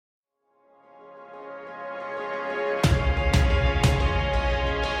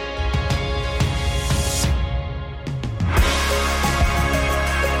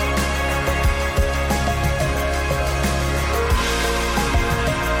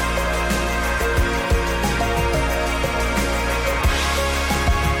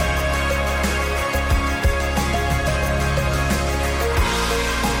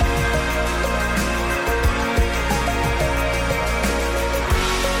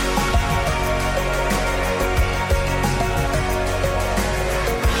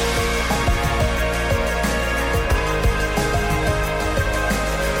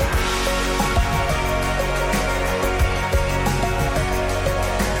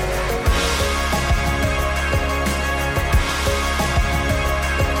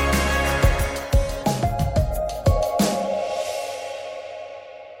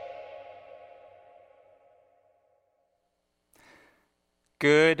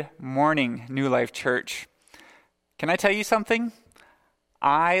Good morning, New Life Church. Can I tell you something?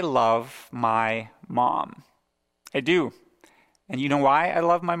 I love my mom. I do. And you know why I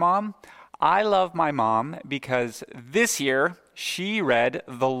love my mom? I love my mom because this year she read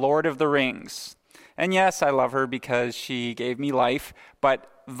The Lord of the Rings. And yes, I love her because she gave me life,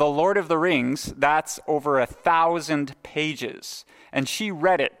 but The Lord of the Rings, that's over 1,000 pages. And she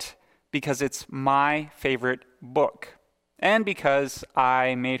read it because it's my favorite book. And because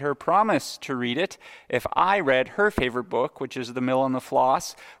I made her promise to read it if I read her favorite book, which is The Mill and the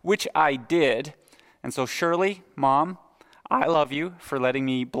Floss, which I did. And so Shirley, Mom, I love you for letting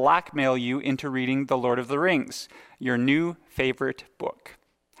me blackmail you into reading The Lord of the Rings, your new favorite book.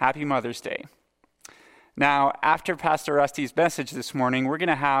 Happy Mother's Day. Now, after Pastor Rusty's message this morning, we're going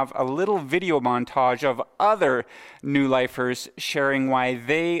to have a little video montage of other New Lifers sharing why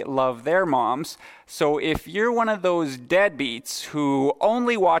they love their moms. So if you're one of those deadbeats who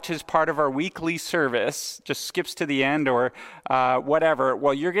only watches part of our weekly service, just skips to the end or whatever,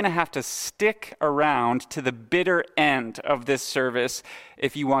 well, you're going to have to stick around to the bitter end of this service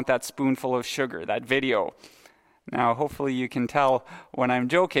if you want that spoonful of sugar, that video. Now, hopefully you can tell when I'm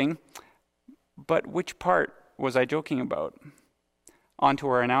joking. But which part was I joking about? On to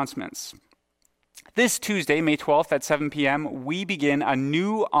our announcements. This Tuesday, May 12th at 7 p.m., we begin a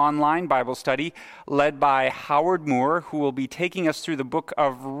new online Bible study led by Howard Moore, who will be taking us through the book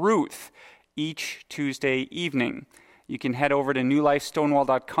of Ruth each Tuesday evening. You can head over to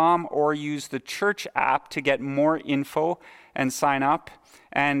newlifestonewall.com or use the church app to get more info and sign up.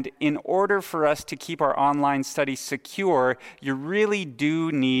 And in order for us to keep our online study secure, you really do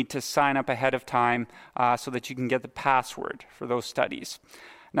need to sign up ahead of time so that you can get the password for those studies.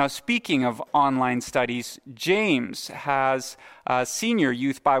 Now, speaking of online studies, James has senior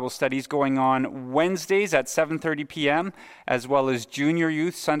youth Bible studies going on Wednesdays at 7:30 p.m., as well as junior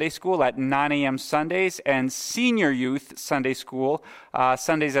youth Sunday school at 9 a.m. Sundays, and senior youth Sunday school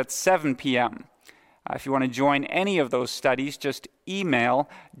Sundays at 7 p.m. If you want to join any of those studies, just email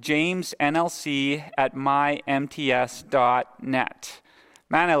jamesnlc@mymts.net.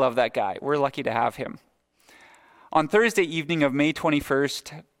 Man, I love that guy. We're lucky to have him. On Thursday evening of May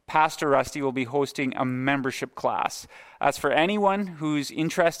 21st, Pastor Rusty will be hosting a membership class. That's for anyone who's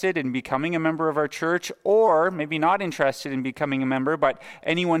interested in becoming a member of our church, or maybe not interested in becoming a member, but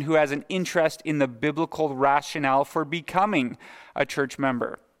anyone who has an interest in the biblical rationale for becoming a church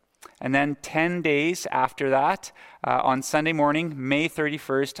member. And then 10 days after that, on Sunday morning, May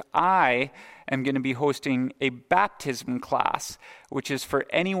 31st, I am going to be hosting a baptism class, which is for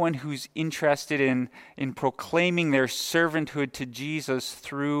anyone who's interested in proclaiming their servanthood to Jesus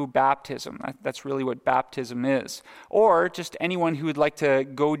through baptism. That's really what baptism is. Or just anyone who would like to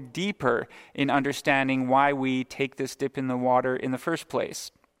go deeper in understanding why we take this dip in the water in the first place.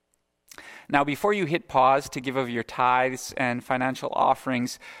 Now, before you hit pause to give of your tithes and financial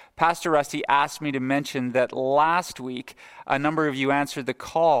offerings, Pastor Rusty asked me to mention that last week, a number of you answered the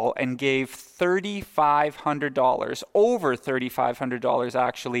call and gave $3,500, over $3,500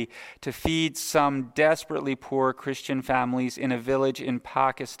 actually, to feed some desperately poor Christian families in a village in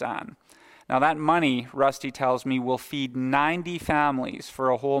Pakistan. Now, that money, Rusty tells me, will feed 90 families for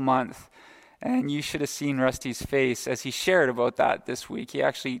a whole month. And you should have seen Rusty's face as he shared about that this week. He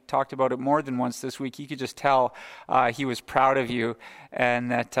actually talked about it more than once this week. You could just tell he was proud of you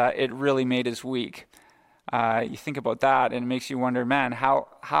and that it really made his week. You think about that and it makes you wonder, man,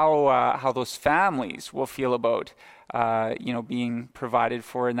 how those families will feel about being provided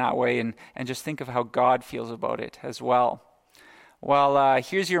for in that way, and just think of how God feels about it as well. Well,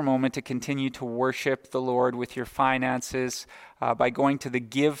 here's your moment to continue to worship the Lord with your finances by going to the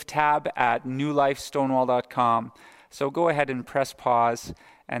Give tab at newlifestonewall.com. So go ahead and press pause,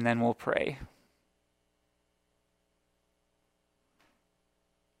 and then we'll pray.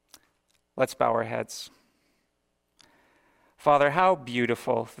 Let's bow our heads. Father, how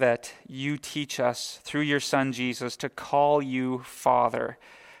beautiful that you teach us through your Son Jesus to call you Father,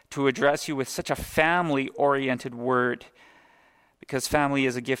 to address you with such a family-oriented word. Because family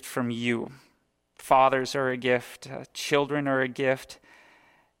is a gift from you. Fathers are a gift, children are a gift.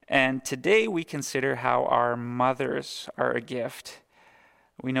 And today we consider how our mothers are a gift.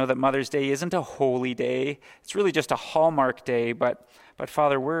 We know that Mother's Day isn't a holy day. It's really just a Hallmark day. But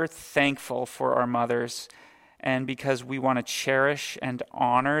Father, we're thankful for our mothers. And because we want to cherish and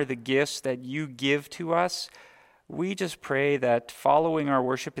honor the gifts that you give to us, we just pray that following our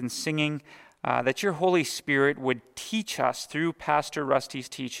worship and singing, that your Holy Spirit would teach us through Pastor Rusty's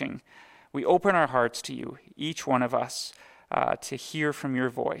teaching. We open our hearts to you, each one of us, to hear from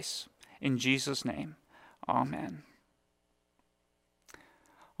your voice. In Jesus' name, amen.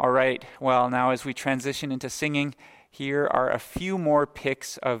 All right, well, now as we transition into singing, here are a few more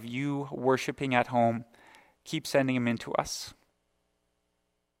pics of you worshiping at home. Keep sending them in to us.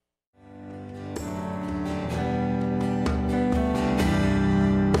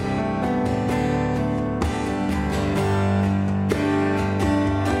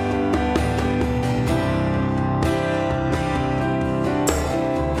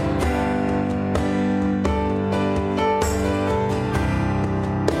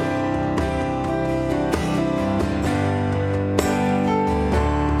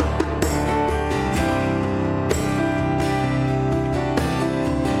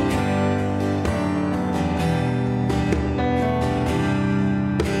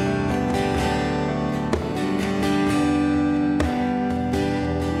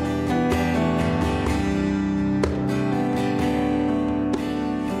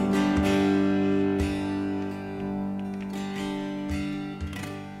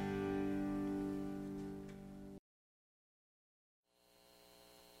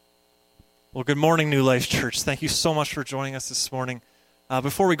 Well, good morning, New Life Church. Thank you so much for joining us this morning.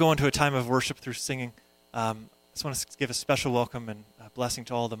 Before we go into a time of worship through singing, I just want to give a special welcome and blessing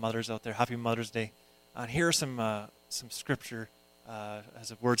to all the mothers out there. Happy Mother's Day. Here are some scripture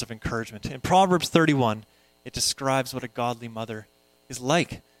as words of encouragement. In Proverbs 31, it describes what a godly mother is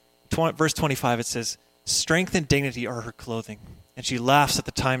like. Verse 25, it says, "Strength and dignity are her clothing, and she laughs at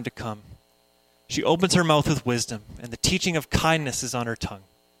the time to come. She opens her mouth with wisdom, and the teaching of kindness is on her tongue.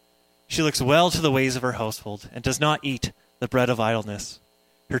 She looks well to the ways of her household and does not eat the bread of idleness.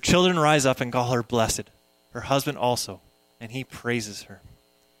 Her children rise up and call her blessed, her husband also, and he praises her."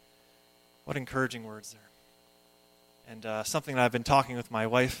 What encouraging words there. And something that I've been talking with my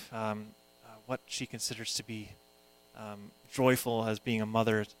wife, what she considers to be joyful as being a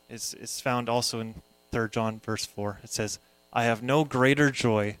mother is found also in 3 John verse 4. It says, "I have no greater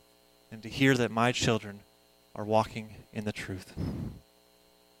joy than to hear that my children are walking in the truth."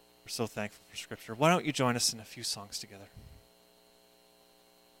 We're so thankful for Scripture. Why don't you join us in a few songs together?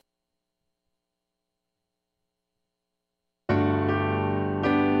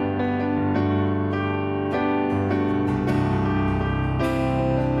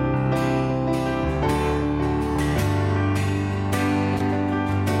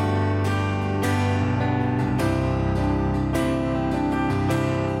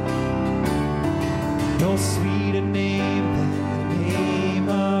 No sweeter name than the name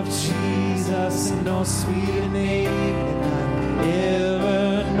of Jesus, and no sweeter name than I've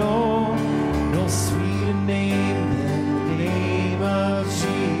ever known. No sweeter name than the name of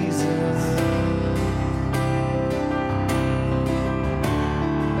Jesus.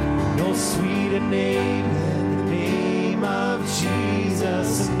 No sweeter name than the name of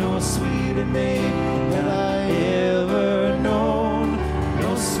Jesus, and no sweeter name that I ever known.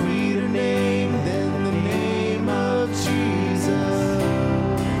 No sweeter name than the name of Jesus.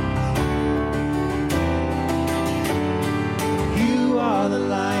 You are the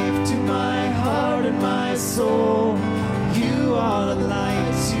life to my heart and my soul. You are the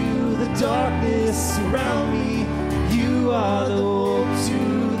light to the darkness around me. You are the hope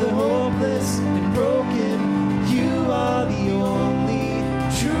to the hopeless and broken. You are the only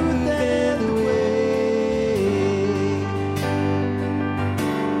truth and the way.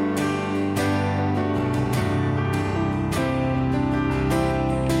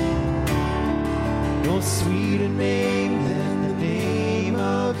 No sweeter name than the name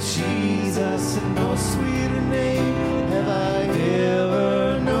of Jesus, and no sweeter name have I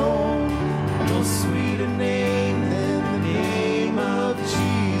ever known. No sweeter name than the name of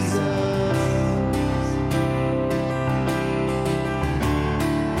Jesus.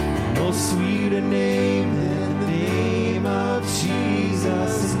 No sweeter name than the name of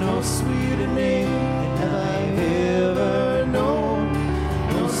Jesus, and no sweeter name have I ever known.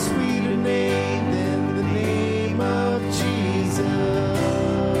 No sweeter name than the name of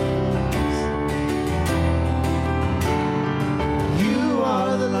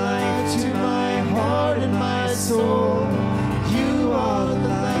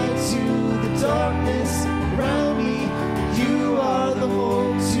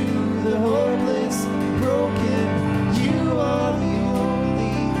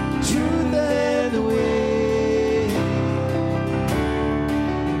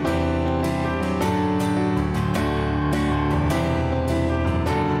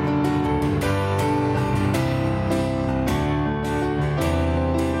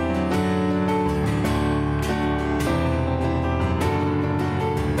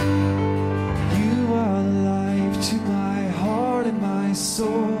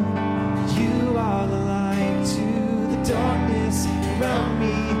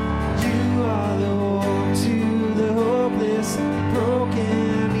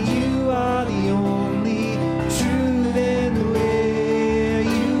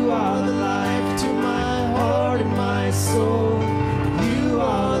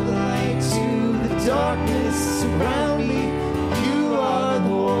darkness around me. You are the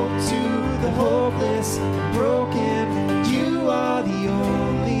hope to the hopeless and broken. You are the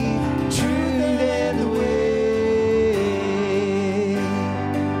only truth and the way.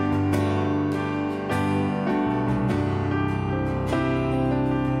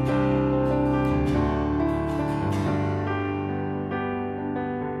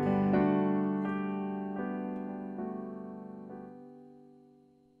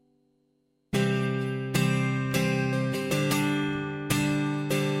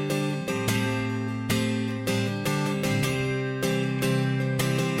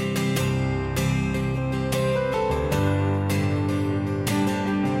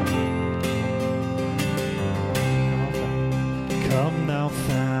 Come thou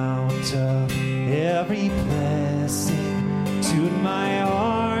fount of every blessing, tune my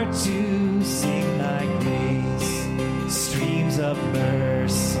heart to sing thy grace. Streams of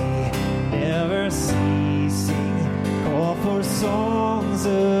mercy never ceasing, call for songs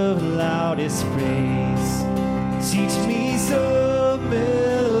of loudest praise. Teach me some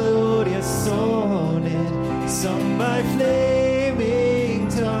melodious sonnet, sung by flaming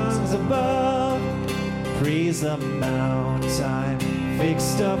tongues above. Praise the mount I'm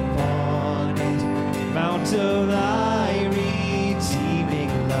fixed upon it, mount of thy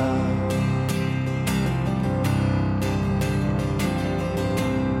redeeming love.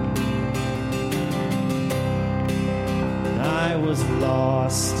 I was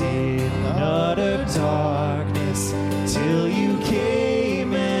lost in utter darkness till you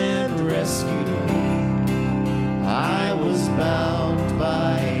came and rescued me. I was bound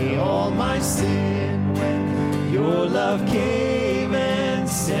by all my sin when your love came and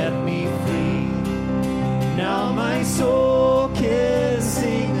set me free. Now my soul can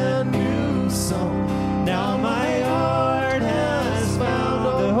sing a new song. Now my heart has found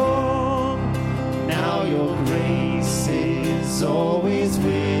a home. Now your grace is always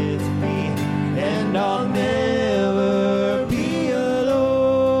with me, and I'll never be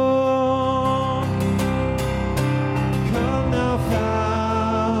alone. Come thou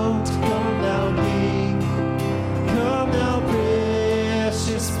fount, come thou King, come thou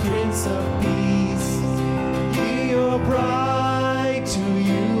precious Prince of Peace. Hear your bride, to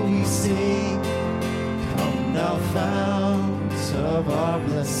you we sing. Come thou fount of our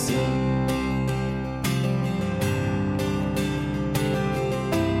blessing.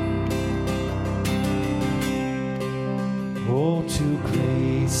 Oh, to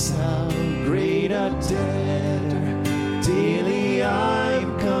grace, how great a debtor daily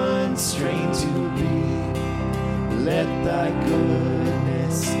I'm constrained to be. Let thy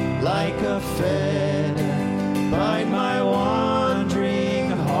goodness, like a fetter, bind my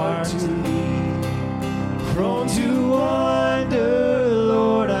wandering heart to thee. Prone to wander,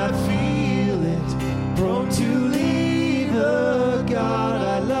 Lord, I feel it. Prone to leave the God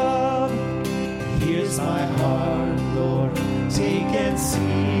I love. Here's my heart, Lord, take and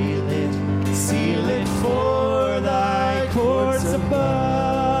seal it for thy courts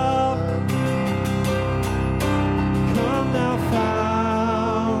above. Come thou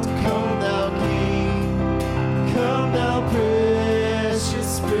fount, come thou King, come thou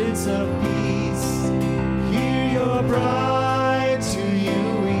precious Prince of Peace. Hear your bride, to you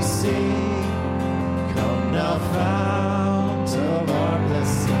we sing. Come thou fount of our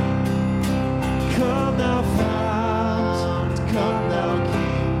blessing. Come thou fount, come thou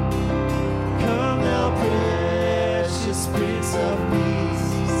King, come thou precious Prince of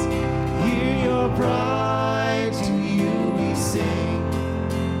Peace. Hear your bride, to you we sing.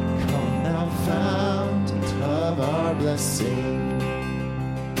 Come thou fount of our blessing.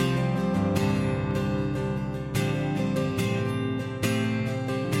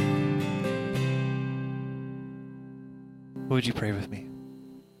 Would you pray with me?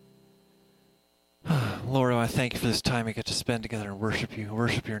 Lord, I thank you for this time we get to spend together and worship you,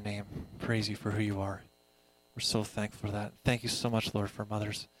 worship your name, praise you for who you are. We're so thankful for that. Thank you so much, Lord, for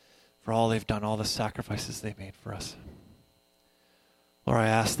mothers, for all they've done, all the sacrifices they made for us. Lord, I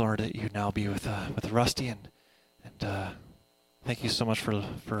ask, Lord, that you now be with Rusty, and thank you so much for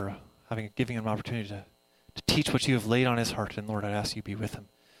giving him an opportunity to teach what you have laid on his heart. And Lord, I ask you be with him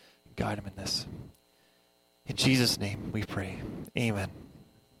and guide him in this. In Jesus' name we pray. Amen.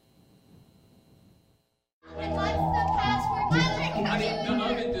 And what's the password to the computer?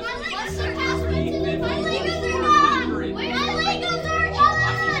 What's the password to the computer? My Legos are gone! My Legos are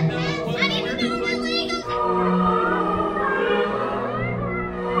gone! I need to know where my Legos are.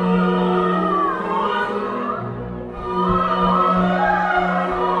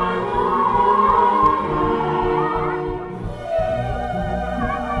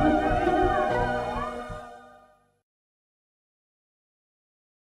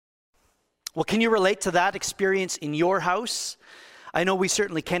 Well, can you relate to that experience in your house? I know we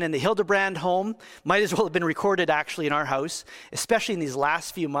certainly can in the Hildebrand home. Might as well have been recorded actually in our house, especially in these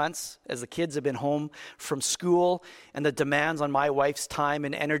last few months as the kids have been home from school and the demands on my wife's time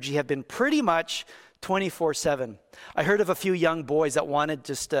and energy have been pretty much 24/7. I heard of a few young boys that wanted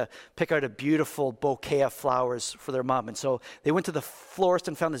just to pick out a beautiful bouquet of flowers for their mom. And so they went to the florist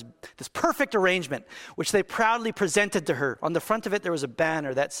and found this perfect arrangement, which they proudly presented to her. On the front of it, there was a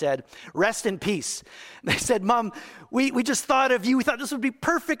banner that said, "Rest in peace." And they said, "Mom, we just thought of you. We thought this would be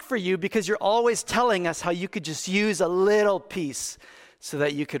perfect for you because you're always telling us how you could just use a little peace so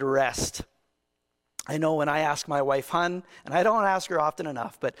that you could rest." I know when I ask my wife, "Hun," and I don't ask her often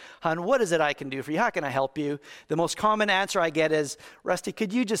enough, but, "Hun, what is it I can do for you? How can I help you?" The most common answer I get is, "Rusty,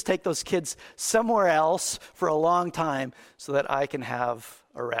 could you just take those kids somewhere else for a long time so that I can have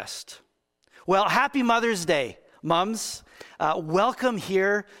a rest?" Well, happy Mother's Day, moms. Welcome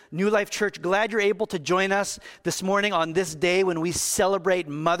here, New Life Church. Glad you're able to join us this morning on this day when we celebrate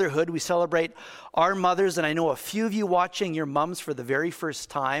motherhood. We celebrate our mothers, and I know a few of you watching your moms for the very first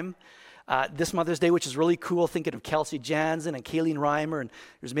time. This Mother's Day, which is really cool, thinking of Kelsey Jansen and Kayleen Reimer, and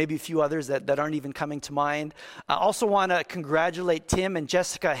there's maybe a few others that aren't even coming to mind. I also want to congratulate Tim and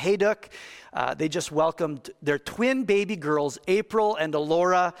Jessica Hayduk. They just welcomed their twin baby girls, April and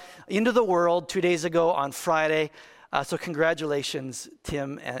Alora, into the world 2 days ago on Friday. So congratulations,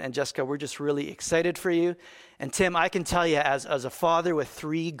 Tim and Jessica. We're just really excited for you. And Tim, I can tell you as a father with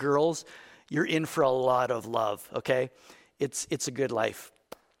 3 girls, you're in for a lot of love, okay? It's a good life.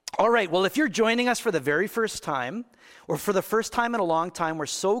 All right, well, if you're joining us for the very first time, or for the first time in a long time, we're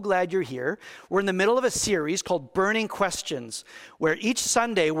so glad you're here. We're in the middle of a series called Burning Questions, where each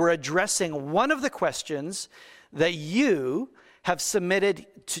Sunday we're addressing one of the questions that you have submitted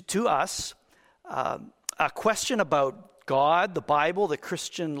to us, a question about God, the Bible, the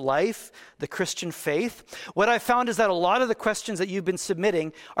Christian life, the Christian faith. What I found is that a lot of the questions that you've been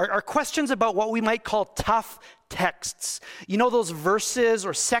submitting are questions about what we might call tough texts. You know those verses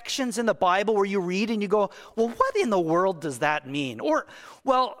or sections in the Bible where you read and you go, "Well, what in the world does that mean?" Or,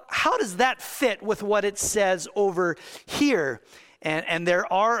 "Well, how does that fit with what it says over here?" And there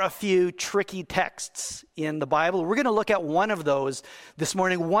are a few tricky texts in the Bible. We're going to look at one of those this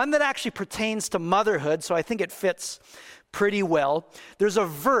morning, one that actually pertains to motherhood, so I think it fits pretty well. There's a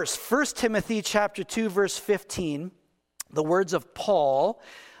verse, 1 Timothy chapter 2, verse 15, the words of Paul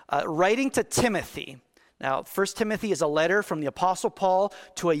writing to Timothy. Now, 1 Timothy is a letter from the Apostle Paul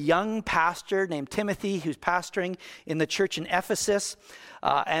to a young pastor named Timothy who's pastoring in the church in Ephesus.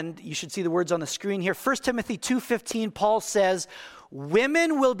 And you should see the words on the screen here. 1 Timothy 2:15, Paul says,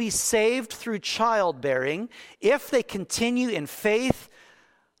 "Women will be saved through childbearing if they continue in faith,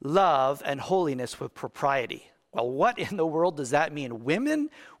 love, and holiness with propriety." Well, what in the world does that mean?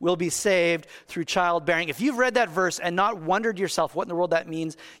 Women will be saved through childbearing. If you've read that verse and not wondered yourself what in the world that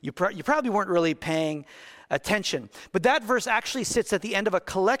means, you probably weren't really paying attention. But that verse actually sits at the end of a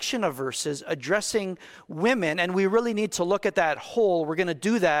collection of verses addressing women, and we really need to look at that whole. We're going to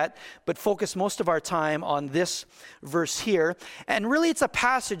do that, but focus most of our time on this verse here. And really, it's a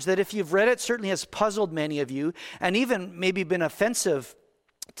passage that if you've read it, certainly has puzzled many of you, and even maybe been offensive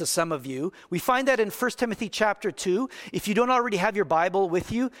to some of you. We find that in 1 Timothy chapter 2. If you don't already have your Bible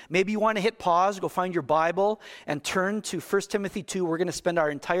with you, maybe you want to hit pause, go find your Bible, and turn to 1 Timothy 2. We're going to spend our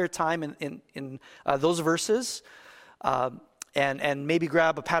entire time in those verses. And maybe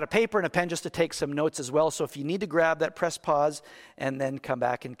grab a pad of paper and a pen just to take some notes as well. So if you need to grab that, press pause and then come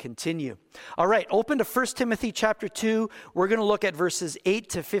back and continue. All right, open to 1 Timothy chapter 2. We're going to look at verses 8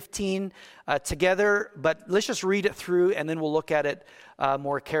 to 15 together, but let's just read it through and then we'll look at it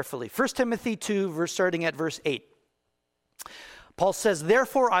more carefully. 1 Timothy 2, starting at verse 8. Paul says,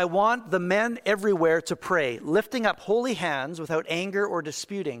 "Therefore I want the men everywhere to pray, lifting up holy hands without anger or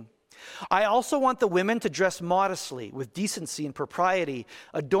disputing. I also want the women to dress modestly, with decency and propriety,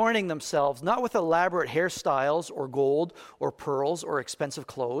 adorning themselves not with elaborate hairstyles or gold or pearls or expensive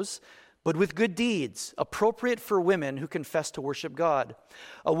clothes, but with good deeds, appropriate for women who confess to worship God.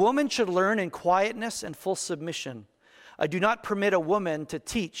 A woman should learn in quietness and full submission. I do not permit a woman to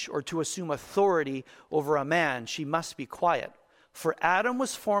teach or to assume authority over a man. She must be quiet. For Adam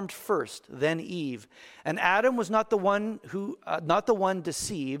was formed first, then Eve. And Adam was not the one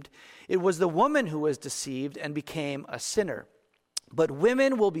deceived. It was the woman who was deceived and became a sinner. But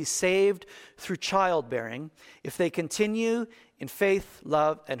women will be saved through childbearing if they continue in faith,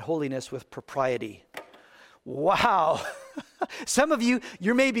 love, and holiness with propriety." Wow. Some of you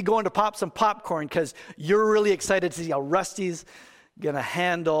may be going to pop some popcorn because you're really excited to see how Rusty's going to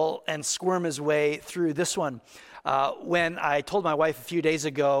handle and squirm his way through this one. When I told my wife a few days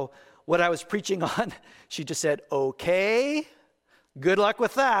ago what I was preaching on, she just said, okay, good luck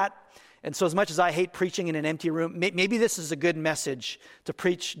with that. And so as much as I hate preaching in an empty room, maybe this is a good message to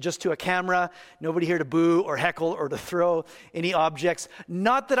preach just to a camera, nobody here to boo or heckle or to throw any objects.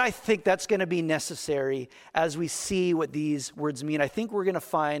 Not that I think that's going to be necessary as we see what these words mean. I think we're going to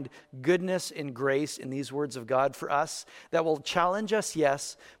find goodness and grace in these words of God for us that will challenge us,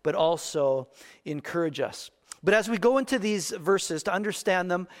 yes, but also encourage us. But as we go into these verses to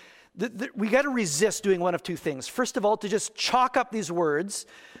understand them, we got to resist doing one of two things. First of all, to just chalk up these words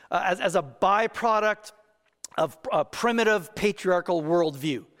as a byproduct of a primitive patriarchal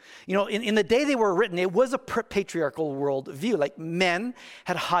worldview. You know, in the day they were written, it was a patriarchal worldview. Like men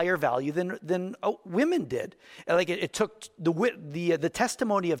had higher value than women did. Like it took the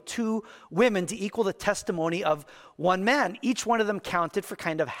testimony of two women to equal the testimony of one man. Each one of them counted for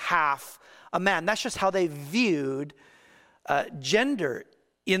kind of half a man. That's just how they viewed gender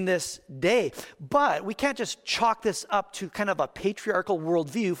in this day. But we can't just chalk this up to kind of a patriarchal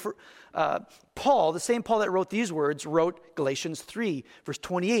worldview. For Paul, the same Paul that wrote these words, wrote Galatians 3, verse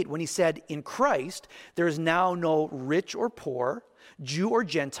 28, when he said, in Christ, there is now no rich or poor, Jew or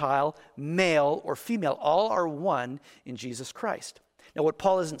Gentile, male or female. All are one in Jesus Christ. Now, what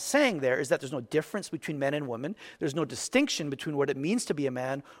Paul isn't saying there is that there's no difference between men and women. There's no distinction between what it means to be a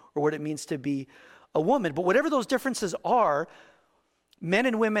man or what it means to be a woman. But whatever those differences are, men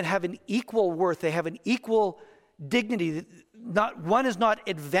and women have an equal worth. They have an equal dignity. One is not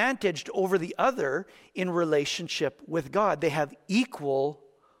advantaged over the other in relationship with God. They have equal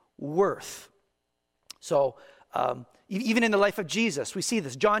worth. So even in the life of Jesus, we see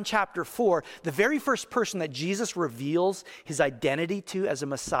this. John chapter 4, the very first person that Jesus reveals his identity to as a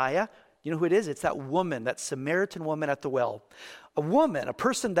Messiah, you know who it is? It's that woman, that Samaritan woman at the well. A woman, a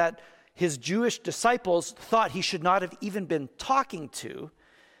person that his Jewish disciples thought he should not have even been talking to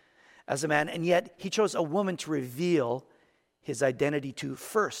as a man, and yet he chose a woman to reveal his identity to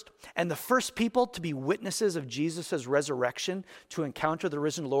first. And the first people to be witnesses of Jesus' resurrection, to encounter the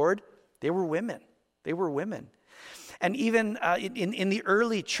risen Lord, they were women. They were women. And even in the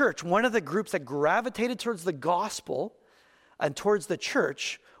early church, one of the groups that gravitated towards the gospel and towards the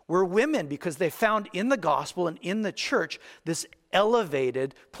church were women, because they found in the gospel and in the church this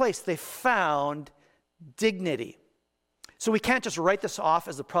elevated place. They found dignity. So we can't just write this off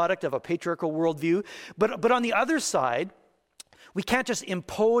as the product of a patriarchal worldview. But on the other side, we can't just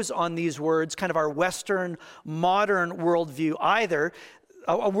impose on these words kind of our Western modern worldview either.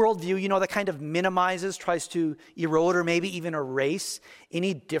 A worldview, you know, that kind of minimizes, tries to erode or maybe even erase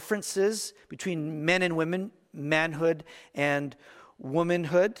any differences between men and women, manhood and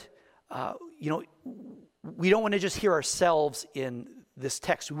womanhood. You know, we don't want to just hear ourselves in this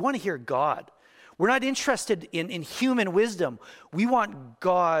text. We want to hear God. We're not interested in human wisdom. We want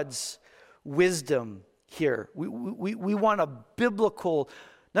God's wisdom here. We want a biblical,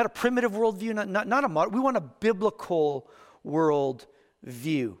 not a primitive worldview, not a modern. We want a biblical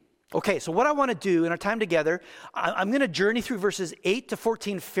worldview. Okay, so what I want to do in our time together, I'm going to journey through verses 8 to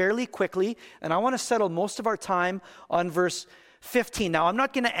 14 fairly quickly, and I want to settle most of our time on verse 15. Now, I'm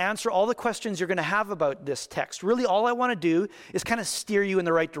not going to answer all the questions you're going to have about this text. Really, all I want to do is kind of steer you in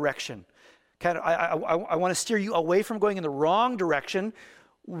the right direction. I want to steer you away from going in the wrong direction,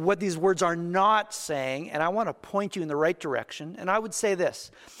 what these words are not saying, and I want to point you in the right direction. And I would say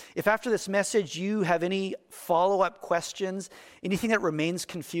this: if after this message you have any follow-up questions, anything that remains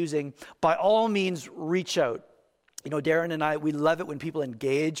confusing, by all means, reach out. You know, Darren and I, we love it when people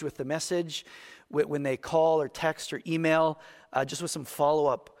engage with the message, when they call or text or email, just with some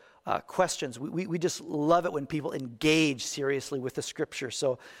follow-up questions. We just love it when people engage seriously with the scripture.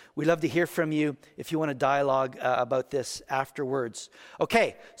 So we'd love to hear from you if you want to dialogue about this afterwards.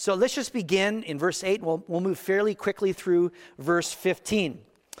 Okay, so let's just begin in verse 8. We'll move fairly quickly through verse 15.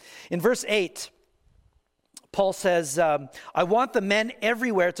 In verse 8, Paul says, I want the men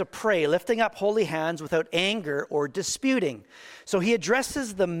everywhere to pray, lifting up holy hands without anger or disputing. So he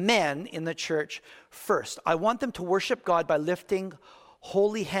addresses the men in the church first. I want them to worship God by lifting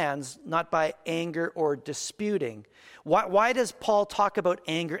holy hands, not by anger or disputing. Why does Paul talk about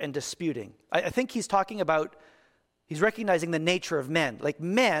anger and disputing? I think he's recognizing the nature of men. Like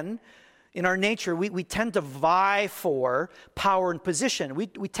men, in our nature, we tend to vie for power and position. We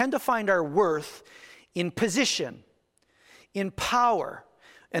tend to find our worth in position, in power.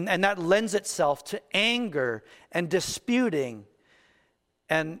 And that lends itself to anger and disputing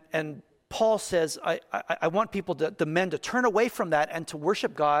and Paul says, I want people, the men, to turn away from that and to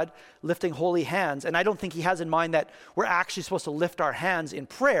worship God, lifting holy hands. And I don't think he has in mind that we're actually supposed to lift our hands in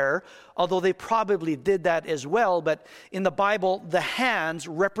prayer, although they probably did that as well. But in the Bible, the hands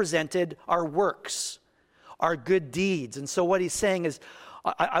represented our works, our good deeds. And so what he's saying is,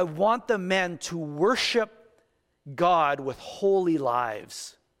 I want the men to worship God with holy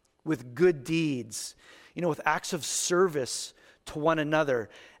lives, with good deeds, with acts of service to one another,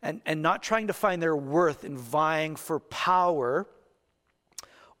 and not trying to find their worth in vying for power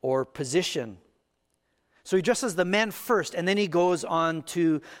or position. So he addresses the men first, and then he goes on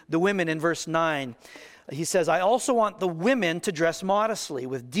to the women in verse 9. He says, I also want the women to dress modestly,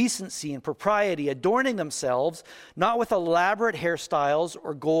 with decency and propriety, adorning themselves, not with elaborate hairstyles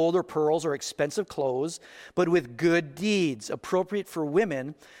or gold or pearls or expensive clothes, but with good deeds, appropriate for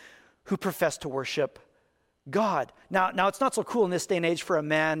women who profess to worship God. Now it's not so cool in this day and age for a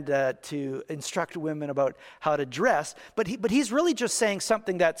man to instruct women about how to dress, but he's really just saying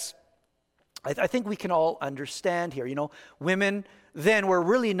something that's, I think we can all understand here. Women then were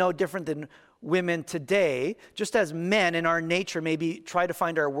really no different than women today, just as men in our nature maybe try to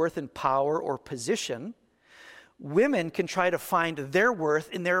find our worth in power or position. Women can try to find their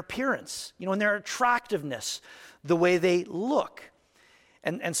worth in their appearance, in their attractiveness, the way they look.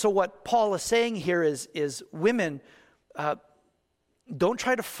 And so what Paul is saying here is women, don't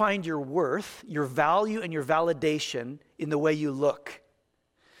try to find your worth, your value, and your validation in the way you look,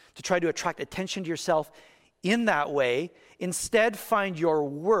 to try to attract attention to yourself in that way. Instead, find your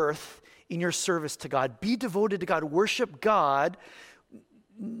worth in your service to God. Be devoted to God. Worship God,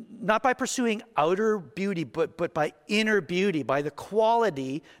 not by pursuing outer beauty, but by inner beauty, by the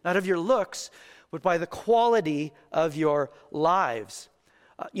quality, not of your looks, but by the quality of your lives.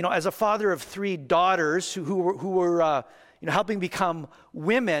 As a father of 3 daughters who were helping become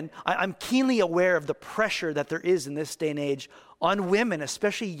women, I'm keenly aware of the pressure that there is in this day and age on women,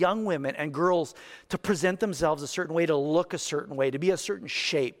 especially young women and girls, to present themselves a certain way, to look a certain way, to be a certain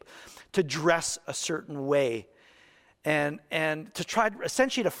shape, to dress a certain way, and to try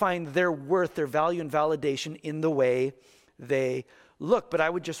essentially to find their worth, their value and validation in the way they look. But I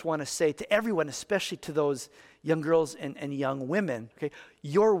would just want to say to everyone, especially to those young girls and young women, okay,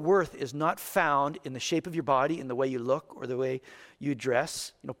 your worth is not found in the shape of your body, in the way you look or the way you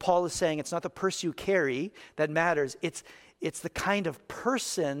dress. Paul is saying it's not the purse you carry that matters. It's the kind of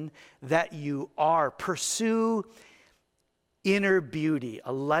person that you are. Pursue inner beauty,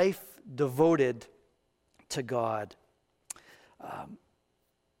 a life devoted to God.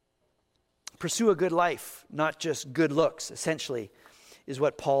 Pursue a good life, not just good looks, essentially, is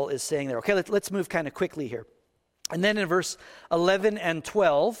what Paul is saying there. Okay, let's move kind of quickly here. And then in verse 11 and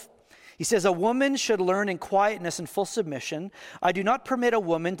 12, he says, a woman should learn in quietness and full submission. I do not permit a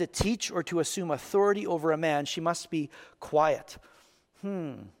woman to teach or to assume authority over a man. She must be quiet.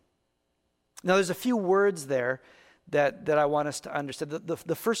 Now, there's a few words there that I want us to understand.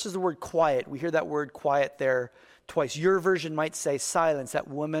 The first is the word quiet. We hear that word quiet there twice. Your version might say silence, that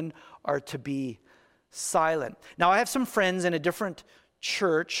women are to be silent. Now, I have some friends in a different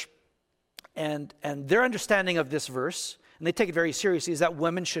church, and their understanding of this verse, and they take it very seriously, is that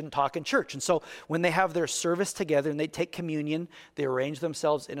women shouldn't talk in church. And so when they have their service together and they take communion, they arrange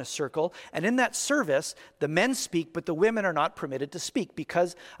themselves in a circle. And in that service, the men speak, but the women are not permitted to speak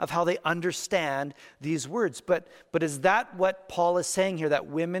because of how they understand these words. But is that what Paul is saying here, that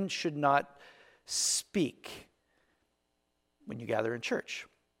women should not speak when you gather in church?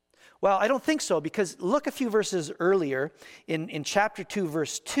 Well, I don't think so, because look a few verses earlier in chapter 2,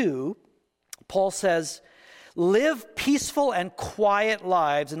 verse 2, Paul says, live peaceful and quiet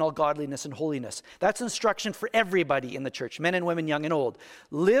lives in all godliness and holiness. That's instruction for everybody in the church, men and women, young and old.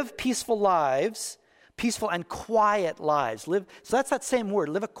 Live peaceful lives, peaceful and quiet lives. So that's that same word,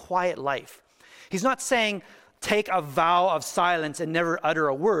 live a quiet life. He's not saying take a vow of silence and never utter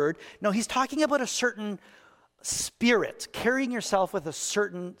a word. No, he's talking about a certain spirit, carrying yourself with a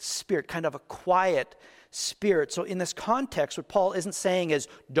certain spirit, kind of a quiet spirit. So in this context, what Paul isn't saying is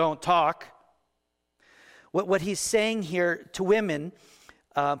don't talk. What he's saying here to women,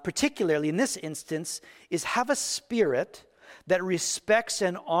 particularly in this instance, is have a spirit that respects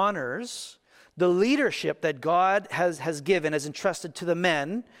and honors the leadership that God has given, has entrusted to the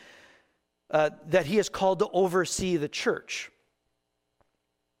men, that he has called to oversee the church.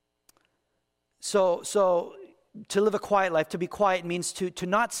 So to live a quiet life, to be quiet means to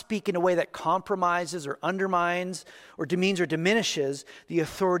not speak in a way that compromises or undermines or demeans or diminishes the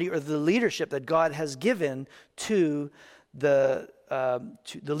authority or the leadership that God has given to the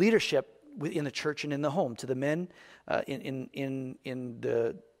leadership in the church and in the home, to the men in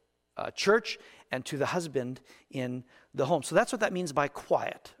church and to the husband in the home. So that's what that means by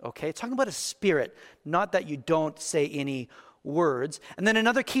quiet, okay? It's talking about a spirit, not that you don't say any words. And then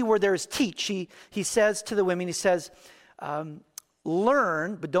another key word there is teach. He says to the women, he says,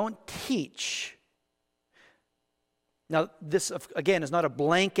 learn, but don't teach. Now, this, again, is not a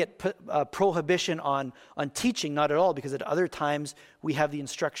blanket prohibition on teaching, not at all, because at other times we have the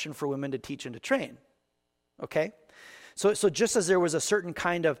instruction for women to teach and to train, okay? So just as there was a certain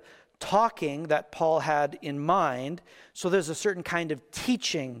kind of talking that Paul had in mind, so there's a certain kind of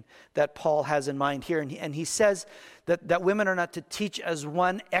teaching that Paul has in mind here. And he says that women are not to teach as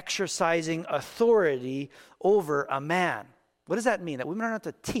one exercising authority over a man. What does that mean? That women are not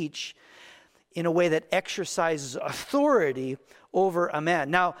to teach in a way that exercises authority over a man.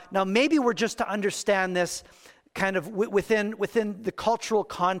 Now maybe we're just to understand this kind of within the cultural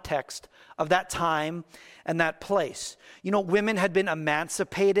context of that time and that place. You know, women had been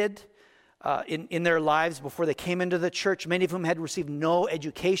emancipated in their lives before they came into the church. Many of whom had received no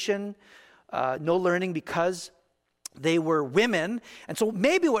education, no learning, because they were women. And so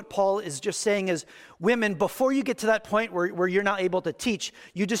maybe what Paul is just saying is, women, before you get to that point where you're not able to teach,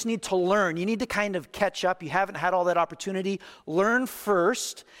 you just need to learn. You need to kind of catch up. You haven't had all that opportunity. Learn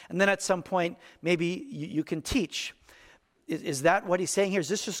first, and then at some point, maybe you can teach. Is that what he's saying here? Is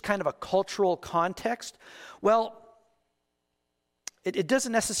this just kind of a cultural context? Well, it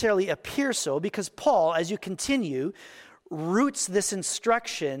doesn't necessarily appear so, because Paul, as you continue, roots this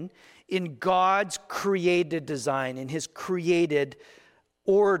instruction in God's created design, in his created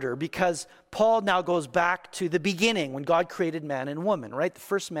order, because Paul now goes back to the beginning when God created man and woman, right? The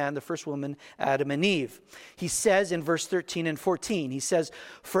first man, the first woman, Adam and Eve. He says in verse 13 and 14, he says,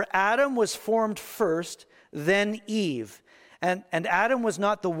 "For Adam was formed first, then Eve. And Adam was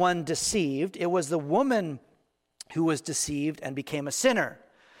not the one deceived. It was the woman who was deceived and became a sinner."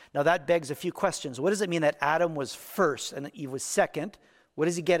 Now that begs a few questions. What does it mean that Adam was first and Eve was second? What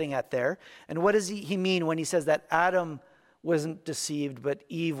is he getting at there? And what does he mean when he says that Adam wasn't deceived, but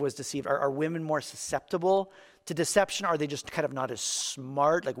Eve was deceived? Are women more susceptible to deception? Are they just kind of not as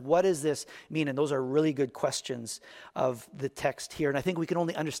smart? Like, what does this mean? And those are really good questions of the text here. And I think we can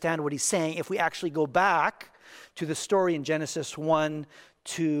only understand what he's saying if we actually go back to the story in Genesis 1,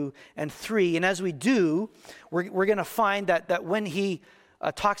 2, and 3. And as we do, we're going to find that when he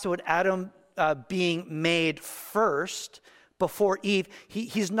talks about Adam being made first before Eve,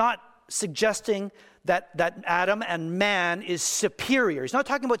 he's not suggesting that Adam and man is superior. He's not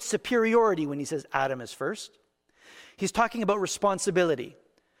talking about superiority when he says Adam is first. He's talking about responsibility.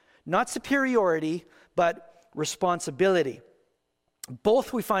 Not superiority, but responsibility.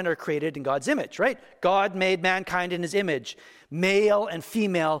 Both we find are created in God's image, right? God made mankind in his image. Male and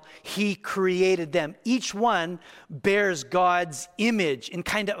female, he created them. Each one bears God's image in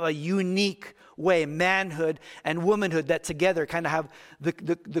kind of a unique way. Manhood and womanhood that together kind of have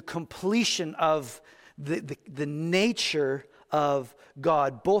the completion of the nature of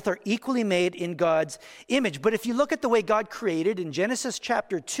God. Both are equally made in God's image. But if you look at the way God created in Genesis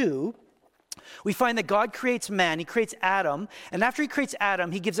chapter 2, we find that God creates man, he creates Adam, and after he creates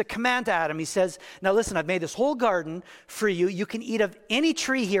Adam, he gives a command to Adam. He says, "Now listen, I've made this whole garden for you. You can eat of any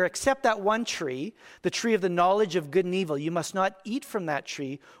tree here except that one tree, the tree of the knowledge of good and evil. You must not eat from that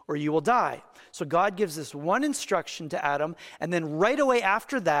tree or you will die." So God gives this one instruction to Adam, and then right away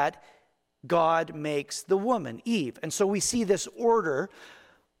after that, God makes the woman, Eve. And so we see this order: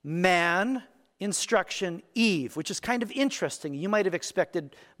 man, instruction, Eve, which is kind of interesting. You might have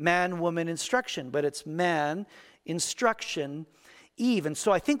expected man, woman, instruction, but it's man, instruction, Eve. And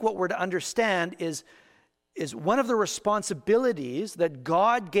so I think what we're to understand is one of the responsibilities that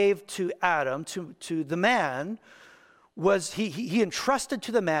God gave to Adam, to the man, was he entrusted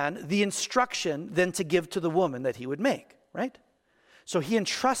to the man the instruction then to give to the woman that he would make, right? So he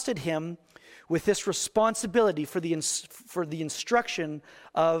entrusted him with this responsibility for the instruction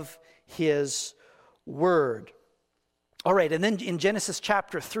of his word. All right, and then in Genesis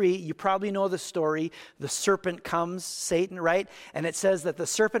chapter 3, you probably know the story. The serpent comes, Satan, right? And it says that the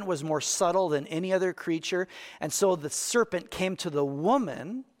serpent was more subtle than any other creature. And so the serpent came to the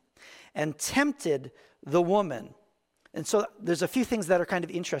woman and tempted the woman. And so there's a few things that are kind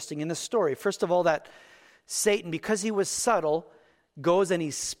of interesting in this story. First of all, that Satan, because he was subtle, goes and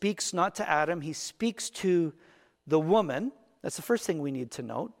he speaks not to Adam, he speaks to the woman. That's the first thing we need to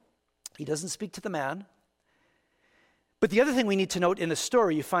note. He doesn't speak to the man. But the other thing we need to note in the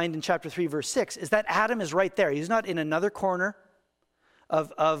story you find in chapter 3, verse 6, is that Adam is right there. He's not in another corner of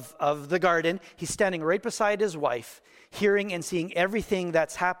the garden. He's standing right beside his wife, hearing and seeing everything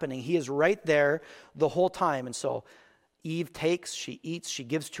that's happening. He is right there the whole time. And so Eve takes, she eats, she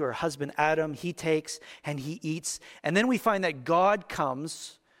gives to her husband Adam, he takes, and he eats. And then we find that God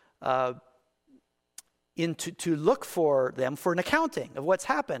comes to look for them for an accounting of what's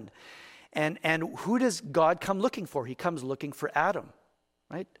happened. And who does God come looking for? He comes looking for Adam,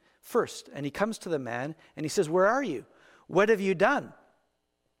 right? First. And he comes to the man and he says, where are you? What have you done?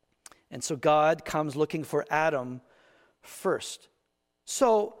 And so God comes looking for Adam first.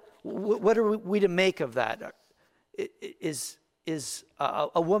 So what are we to make of that? Is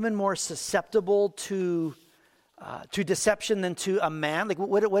a woman more susceptible to deception than to a man? Like,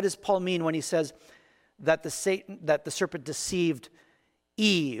 what does Paul mean when he says that the serpent deceived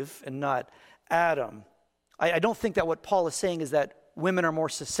Eve and not Adam? I don't think that what Paul is saying is that women are more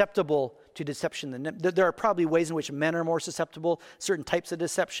susceptible to deception than men. There are probably ways in which men are more susceptible, certain types of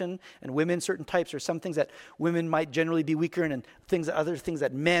deception, and women certain types, or some things that women might generally be weaker in, and other things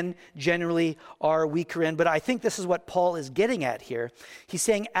that men generally are weaker in. But I think this is what Paul is getting at here. He's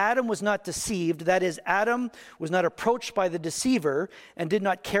saying Adam was not deceived. That is, Adam was not approached by the deceiver and did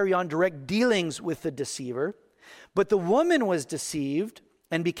not carry on direct dealings with the deceiver. But the woman was deceived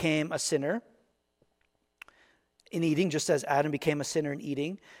and became a sinner in eating, just as Adam became a sinner in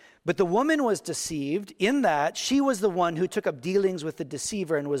eating. But the woman was deceived in that she was the one who took up dealings with the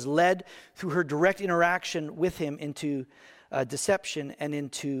deceiver and was led through her direct interaction with him into deception and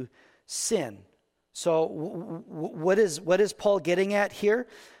into sin. So what is Paul getting at here?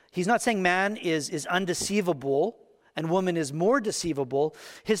 He's not saying man is undeceivable and woman is more deceivable.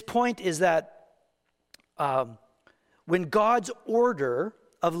 His point is that when God's order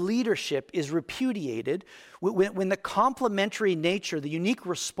of leadership is repudiated, when the complementary nature, the unique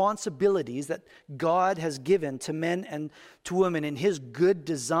responsibilities that God has given to men and to women in his good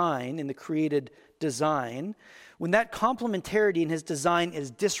design, in the created design, when that complementarity in his design is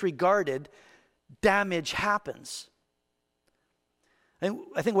disregarded, damage happens. And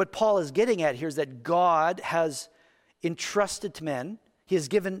I think what Paul is getting at here is that God has entrusted to men, he has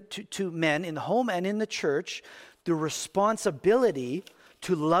given to men in the home and in the church the responsibility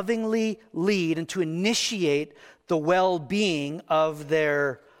to lovingly lead and to initiate the well-being of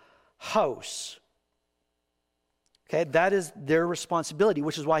their house. Okay, that is their responsibility,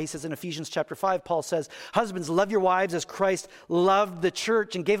 which is why he says in Ephesians chapter 5, Paul says, husbands, love your wives as Christ loved the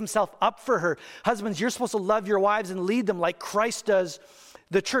church and gave himself up for her. Husbands, you're supposed to love your wives and lead them like Christ does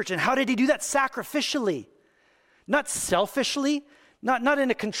the church. And how did he do that? Sacrificially, not selfishly, not in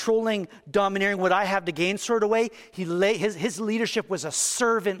a controlling, domineering, what I have to gain sort of way. His leadership was a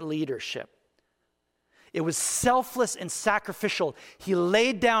servant leadership. It was selfless and sacrificial. He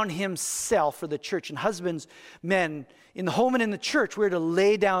laid down himself for the church. And husbands, men, in the home and in the church, we're to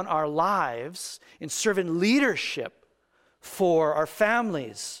lay down our lives in servant leadership for our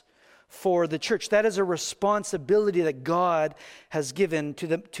families, for the church. That is a responsibility that God has given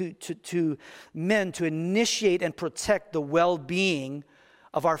to men to initiate and protect the well-being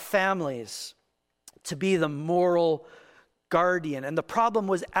of our families, to be the moral guardian. And the problem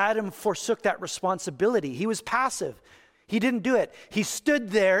was Adam forsook that responsibility. He was passive. He didn't do it. He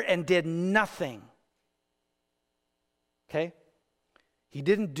stood there and did nothing. Okay? He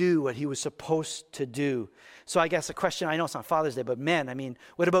didn't do what he was supposed to do. So I guess the question, I know it's not Father's Day, but men, I mean,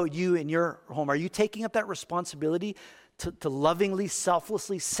 what about you in your home? Are you taking up that responsibility to lovingly,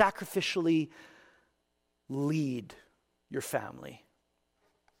 selflessly, sacrificially lead your family?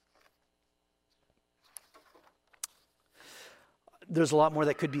 There's a lot more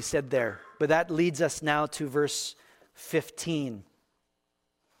that could be said there, but that leads us now to verse 15,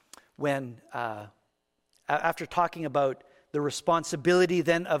 when after talking about the responsibility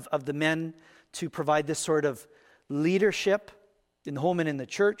then of the men to provide this sort of leadership in the home and in the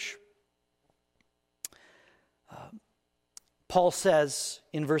church, Paul says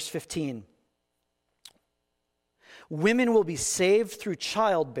in verse 15, women will be saved through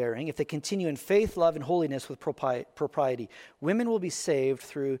childbearing if they continue in faith, love, and holiness with propriety. Women will be saved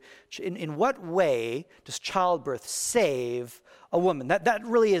through, in what way does childbirth save a woman? That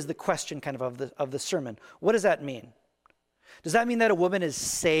really is the question kind of the sermon. What does that mean? Does that mean that a woman is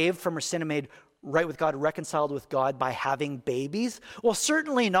saved from her sin and made right with God, reconciled with God by having babies? Well,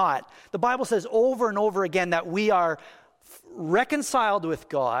 certainly not. The Bible says over and over again that we are reconciled with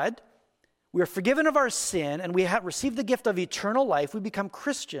God, we are forgiven of our sin, and we have received the gift of eternal life. We become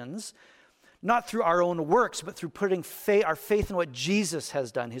Christians, not through our own works, but through putting our faith in what Jesus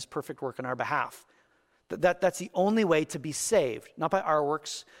has done, his perfect work on our behalf. That's the only way to be saved, not by our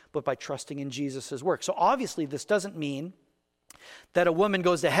works, but by trusting in Jesus' work. So obviously, this doesn't mean that a woman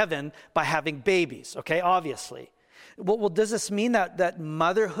goes to heaven by having babies, okay, obviously. Well, does this mean that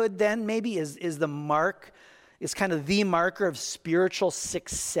motherhood then maybe is the mark, is kind of the marker of spiritual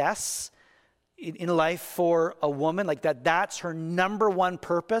success in life for a woman, like that's her number one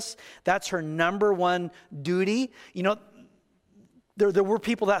purpose, that's her number one duty. You know, there were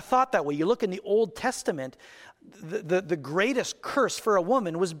people that thought that way. You look in the Old Testament, the greatest curse for a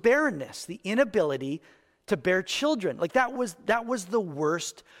woman was barrenness, the inability to bear children. Like that was the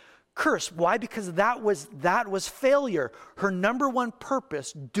worst curse. Why? Because that was failure. Her number one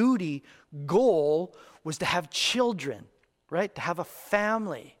purpose, duty, goal was to have children, right? To have a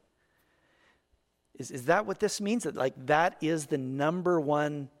family. Is that what this means? That like that is the number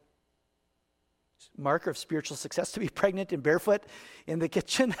one marker of spiritual success, to be pregnant and barefoot in the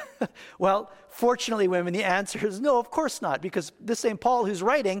kitchen? Well, fortunately, women, the answer is no, of course not, because this same Paul who's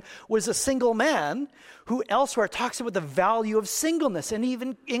writing was a single man who elsewhere talks about the value of singleness and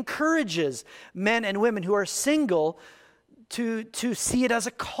even encourages men and women who are single to see it as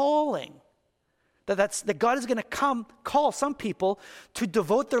a calling. That God is going to call some people to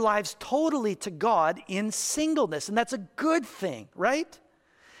devote their lives totally to God in singleness, and that's a good thing, right?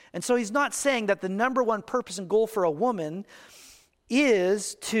 And so he's not saying that the number one purpose and goal for a woman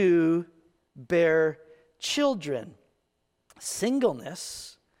is to bear children.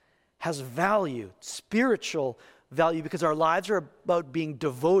 Singleness has value, spiritual value, because our lives are about being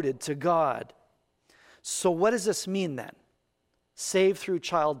devoted to God. So what does this mean then? Saved through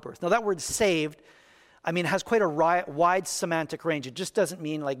childbirth. Now that word saved, has quite a wide semantic range. It just doesn't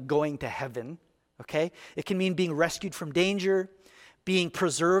mean like going to heaven, okay? It can mean being rescued from danger, being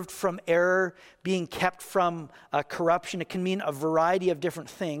preserved from error, being kept from corruption. It can mean a variety of different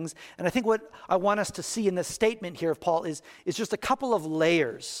things. And I think what I want us to see in this statement here of Paul is just a couple of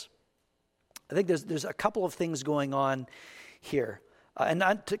layers. I think there's a couple of things going on here. And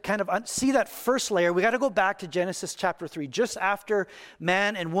to kind of see that first layer, we got to go back to Genesis chapter 3, just after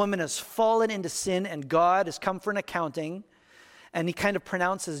man and woman has fallen into sin and God has come for an accounting, and he kind of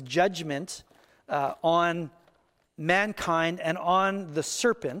pronounces judgment on mankind and on the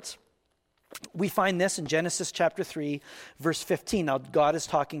serpent. We find this in Genesis chapter 3, verse 15. Now, God is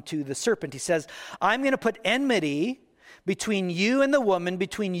talking to the serpent. He says, I'm going to put enmity between you and the woman,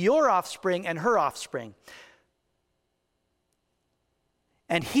 between your offspring and her offspring.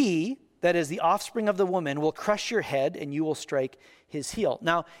 And he, that is the offspring of the woman, will crush your head and you will strike his heel.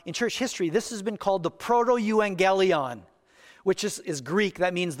 Now, in church history, this has been called the proto-euangelion, which is Greek.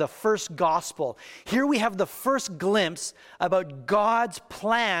 That means the first gospel. Here we have the first glimpse about God's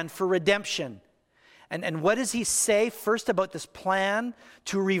plan for redemption. And what does he say first about this plan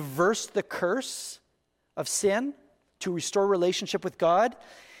to reverse the curse of sin, to restore relationship with God?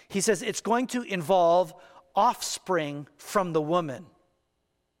 He says it's going to involve offspring from the woman.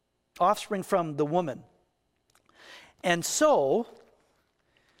 Offspring from the woman. And so,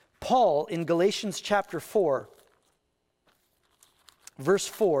 Paul in Galatians chapter 4, verse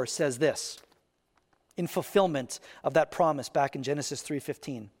 4 says this, in fulfillment of that promise back in Genesis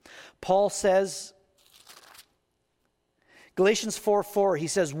 3:15. Paul says, Galatians 4:4, he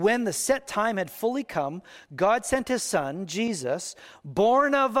says, when the set time had fully come, God sent his son, Jesus,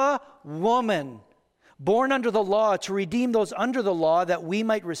 born of a woman, born under the law, to redeem those under the law, that we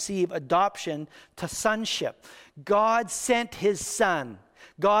might receive adoption to sonship. God sent his son.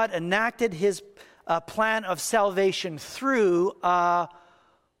 God enacted his plan of salvation through a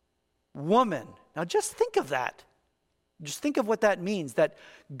woman. Now just think of that. Just think of what that means, that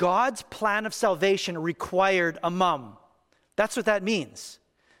God's plan of salvation required a mom. That's what that means.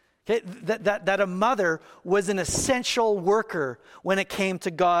 Okay? That a mother was an essential worker when it came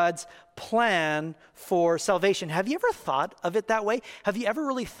to God's plan for salvation. Have you ever thought of it that way? Have you ever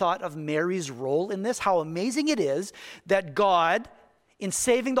really thought of Mary's role in this? How amazing it is that God, in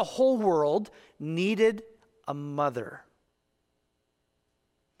saving the whole world, needed a mother.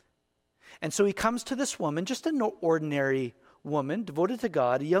 And so he comes to this woman, just an ordinary woman, devoted to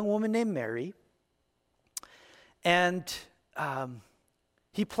God, a young woman named Mary, and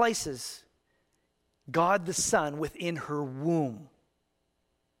he places God the Son within her womb,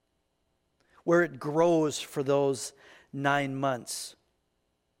 where it grows for those 9 months.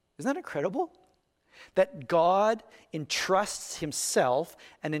 Isn't that incredible? That God entrusts himself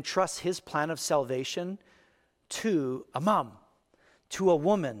and entrusts his plan of salvation to a mom, to a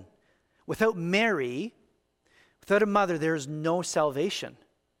woman. Without Mary, without a mother, there's no salvation.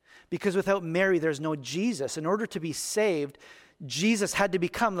 Because without Mary, there's no Jesus. In order to be saved, Jesus had to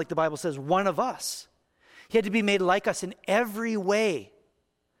become, like the Bible says, one of us. He had to be made like us in every way.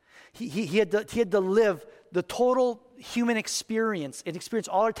 He had to live the total human experience and experience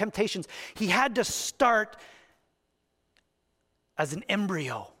all our temptations. He had to start as an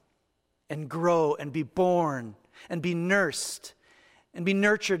embryo and grow and be born and be nursed and be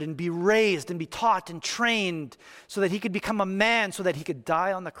nurtured and be raised and be taught and trained so that he could become a man, so that he could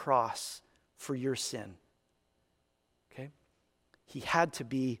die on the cross for your sin. Okay? He had to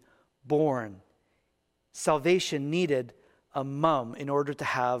be born. Salvation needed a mom in order to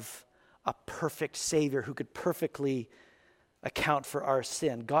have a perfect Savior who could perfectly account for our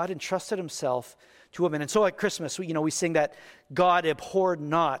sin. God entrusted himself to women. And so at Christmas, we sing that God abhorred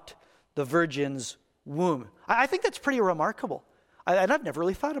not the virgin's womb. I think that's pretty remarkable. And I've never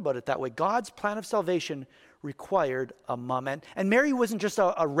really thought about it that way. God's plan of salvation required a mom. And Mary wasn't just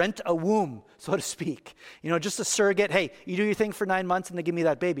a rent-a-womb, so to speak. Just a surrogate. Hey, you do your thing for 9 months and then give me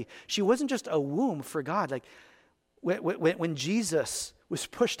that baby. She wasn't just a womb for God. Like when Jesus was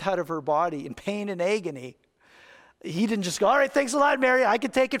pushed out of her body in pain and agony, he didn't just go, all right, thanks a lot, Mary, I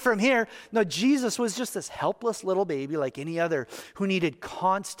can take it from here. No, Jesus was just this helpless little baby like any other who needed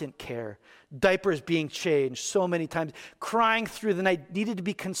constant care, diapers being changed so many times, crying through the night, needed to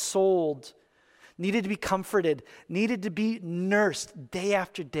be consoled, needed to be comforted, needed to be nursed day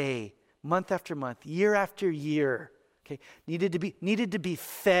after day, month after month, year after year. Okay, needed to be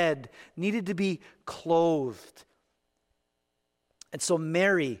fed, needed to be clothed. And so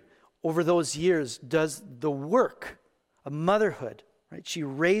Mary, over those years, does the work of motherhood, right? She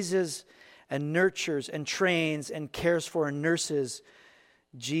raises and nurtures and trains and cares for and nurses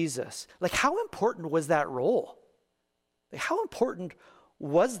Jesus. Like, how important was that role? Like, how important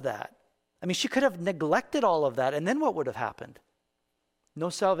was that? I mean, she could have neglected all of that, and then what would have happened? No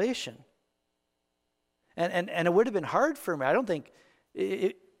salvation. And it would have been hard for me. I don't think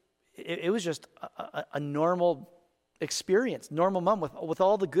it was just a normal experience, normal mom with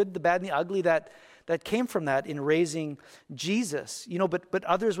all the good, the bad, and the ugly that came from that in raising Jesus. But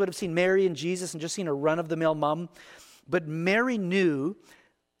others would have seen Mary and Jesus and just seen a run-of-the-mill mom. But Mary knew,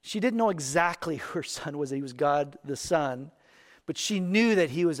 she didn't know exactly who her son was. He was God the Son. But she knew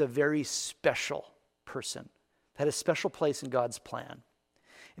that he was a very special person, had a special place in God's plan.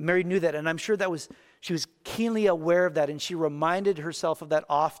 And Mary knew that, and I'm sure she was keenly aware of that, and she reminded herself of that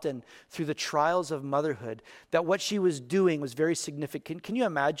often through the trials of motherhood, that what she was doing was very significant. Can you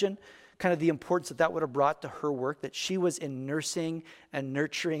imagine kind of the importance that would have brought to her work, that she was in nursing and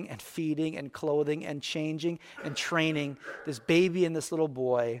nurturing and feeding and clothing and changing and training this baby and this little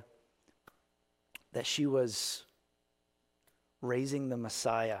boy, that she was raising the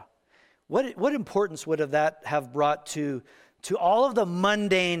Messiah? What importance would that have brought to all of the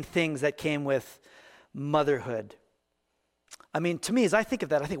mundane things that came with motherhood? I mean, to me, as I think of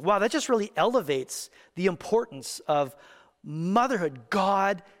that, I think, wow, that just really elevates the importance of motherhood.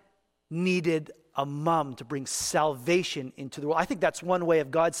 God needed a mom to bring salvation into the world. I think that's one way of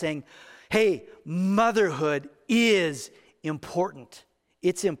God saying, hey, motherhood is important.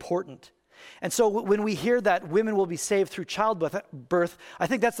 It's important. And so when we hear that women will be saved through childbirth, I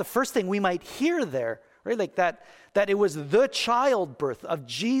think that's the first thing we might hear there, right? Like that it was the childbirth of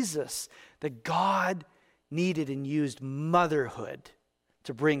Jesus that God needed and used motherhood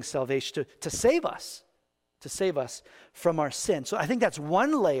to bring salvation, to save us from our sin. So I think that's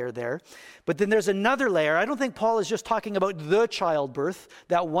one layer there. But then there's another layer. I don't think Paul is just talking about the childbirth,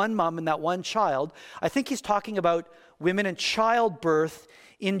 that one mom and that one child. I think he's talking about women and childbirth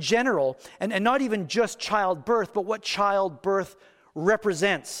in general, and not even just childbirth, but what childbirth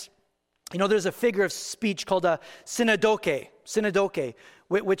represents. There's a figure of speech called a synodoke,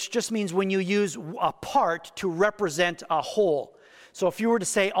 which just means when you use a part to represent a whole. So if you were to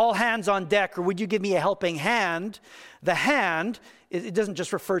say, all hands on deck, or would you give me a helping hand, the hand, it doesn't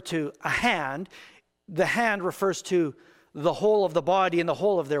just refer to a hand. The hand refers to the whole of the body and the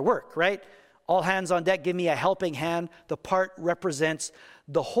whole of their work, right? All hands on deck, give me a helping hand. The part represents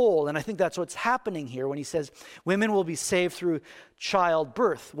the whole. And I think that's what's happening here when he says women will be saved through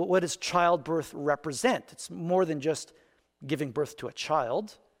childbirth. What does childbirth represent? It's more than just giving birth to a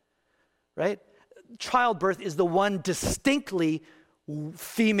child, right? Childbirth is the one distinctly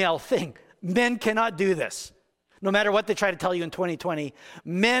female thing. Men cannot do this. No matter what they try to tell you in 2020,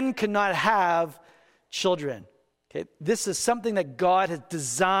 men cannot have children. Okay? This is something that God has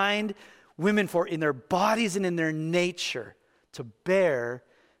designed women for in their bodies and in their nature, to bear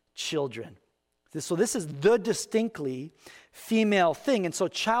children. So this is the distinctly female thing. And so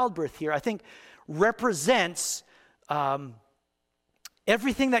childbirth here, I think, represents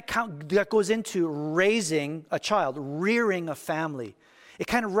everything that goes into raising a child, rearing a family. It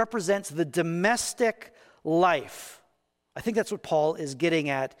kind of represents the domestic life. I think that's what Paul is getting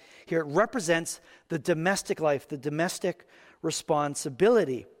at here. It represents the domestic life, the domestic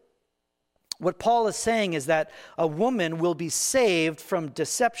responsibility. What Paul is saying is that a woman will be saved from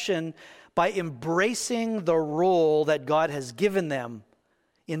deception by embracing the role that God has given them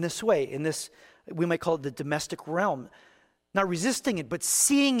in this way, in this, we might call it the domestic realm. Not resisting it, but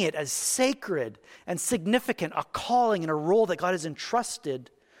seeing it as sacred and significant, a calling and a role that God has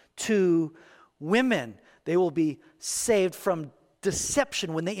entrusted to women. They will be saved from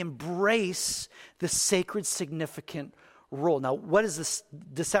deception when they embrace the sacred, significant role. Now, what is this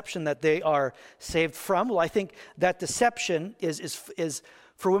deception that they are saved from? Well, I think that deception is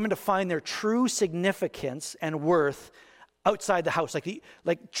for women to find their true significance and worth outside the house.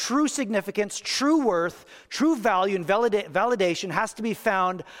 Like true significance, true worth, true value, and validation has to be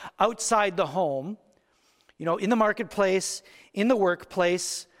found outside the home, in the marketplace, in the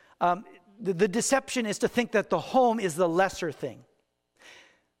workplace. The deception is to think that the home is the lesser thing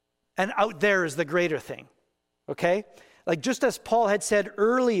and out there is the greater thing, okay? Like just as Paul had said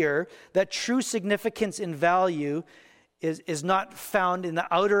earlier, that true significance and value is not found in the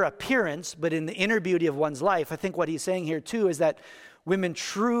outer appearance, but in the inner beauty of one's life. I think what he's saying here too is that women's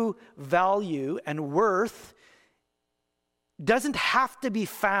true value and worth doesn't have to be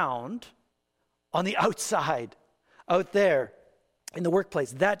found on the outside, out there in the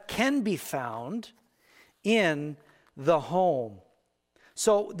workplace. That can be found in the home.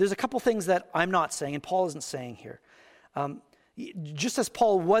 So there's a couple things that I'm not saying, and Paul isn't saying here. Just as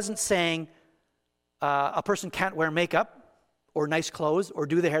Paul wasn't saying a person can't wear makeup or nice clothes or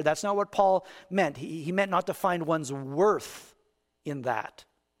do their hair, that's not what Paul meant. He meant not to find one's worth in that,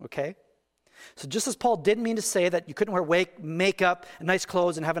 okay? So just as Paul didn't mean to say that you couldn't wear makeup and nice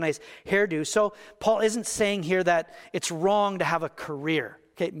clothes and have a nice hairdo, so Paul isn't saying here that it's wrong to have a career.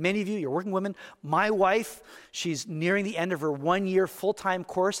 Okay, many of you, you're working women. My wife, she's nearing the end of her 1-year full-time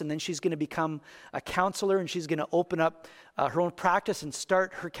course, and then she's going to become a counselor, and she's going to open up her own practice and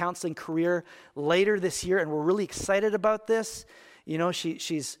start her counseling career later this year, and we're really excited about this.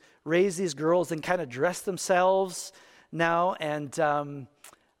 She's raised these girls and kind of dressed themselves now, and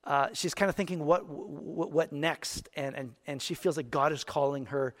she's kind of thinking what next, and she feels like God is calling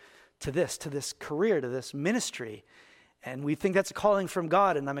her to this career, to this ministry. And we think that's a calling from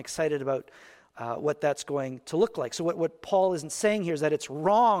God, and I'm excited about what that's going to look like. So what Paul isn't saying here is that it's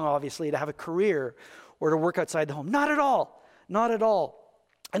wrong, obviously, to have a career or to work outside the home. Not at all. Not at all.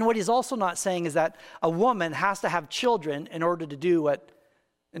 And what he's also not saying is that a woman has to have children in order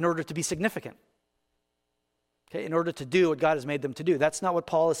to be significant. Okay, in order to do what God has made them to do. That's not what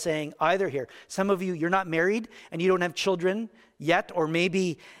Paul is saying either here. Some of you, you're not married, and you don't have children yet, or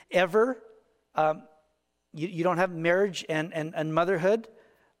maybe ever. You don't have marriage and motherhood.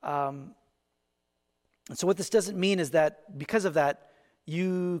 And so what this doesn't mean is that because of that,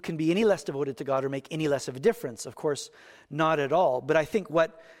 you can be any less devoted to God or make any less of a difference. Of course, not at all. But I think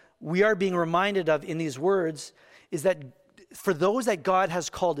what we are being reminded of in these words is that for those that God has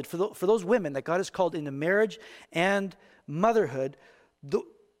called, for those women that God has called into marriage and motherhood,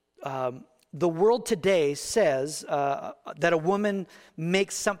 the world today says that a woman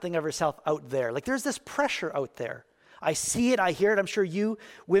makes something of herself out there. Like there's this pressure out there. I see it, I hear it, I'm sure you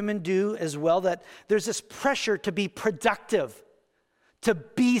women do as well, that there's this pressure to be productive, to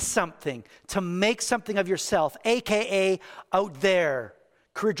be something, to make something of yourself, aka out there,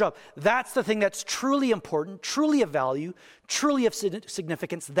 career job. That's the thing that's truly important, truly of value, truly of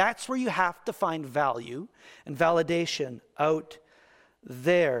significance. That's where you have to find value and validation out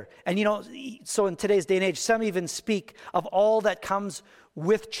there. And so in today's day and age, some even speak of all that comes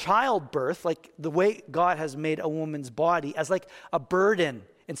with childbirth, like the way God has made a woman's body as like a burden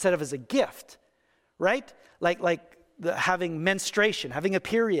instead of as a gift, right? Like having menstruation, having a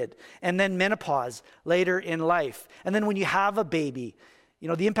period, and then menopause later in life. And then when you have a baby,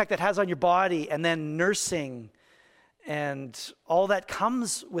 the impact that has on your body, and then nursing, and all that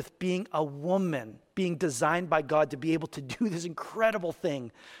comes with being a woman, being designed by God to be able to do this incredible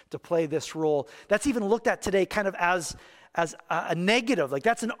thing, to play this role. That's even looked at today kind of as a negative, like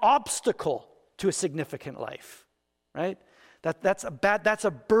that's an obstacle to a significant life, right? That's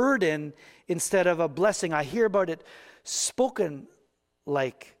a burden instead of a blessing. I hear about it spoken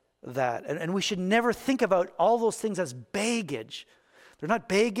like that. And we should never think about all those things as baggage. They're not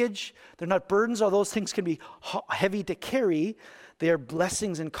baggage. They're not burdens. All those things can be heavy to carry. They are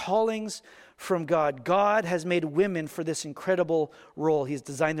blessings and callings from God. God has made women for this incredible role. He's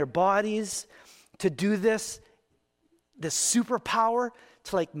designed their bodies to do this superpower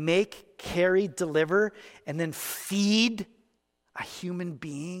to make, carry, deliver, and then feed a human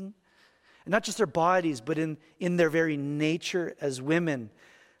being. And not just their bodies, but in their very nature as women.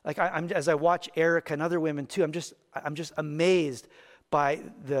 As I watch Erica and other women too, I'm just amazed by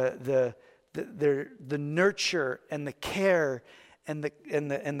the the nurture and the care and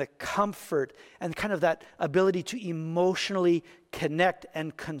the comfort and kind of that ability to emotionally connect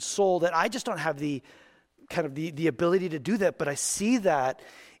and console that I just don't have the ability to do that. But I see that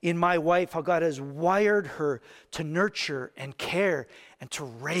in my wife, how God has wired her to nurture and care and to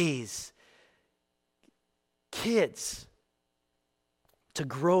raise kids, to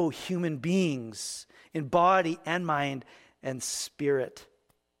grow human beings in body and mind and spirit.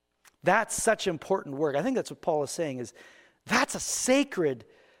 That's such important work. I think that's what Paul is saying, is that's a sacred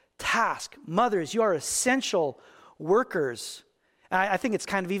task. Mothers, you are essential workers. And I think it's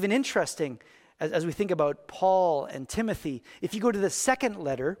kind of even interesting as we think about Paul and Timothy. If you go to the second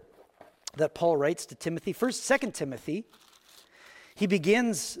letter that Paul writes to Timothy, 2 Timothy, he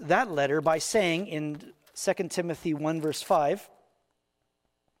begins that letter by saying in 2 Timothy 1 verse 5,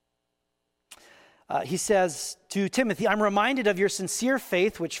 he says to Timothy, I'm reminded of your sincere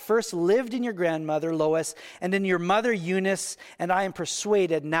faith, which first lived in your grandmother Lois and in your mother Eunice, and I am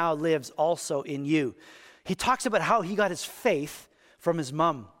persuaded now lives also in you. He talks about how he got his faith from his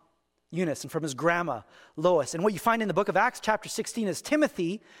mom, Eunice, and from his grandma, Lois. And what you find in the book of Acts chapter 16 is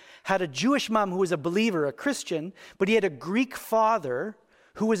Timothy had a Jewish mom who was a believer, a Christian, but he had a Greek father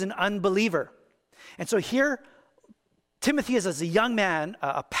who was an unbeliever. And so here, Timothy is, as a young man,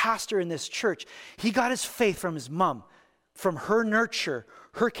 a pastor in this church. He got his faith from his mom, from her nurture,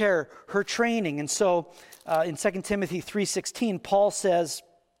 her care, her training. And so in 2 Timothy 3:16, Paul says,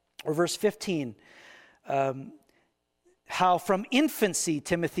 or verse 15, how from infancy,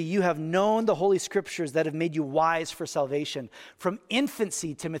 Timothy, you have known the Holy Scriptures that have made you wise for salvation. From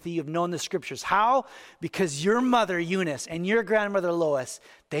infancy, Timothy, you've known the Scriptures. How? Because your mother, Eunice, and your grandmother, Lois,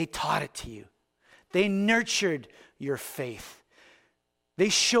 they taught it to you. They nurtured your faith. They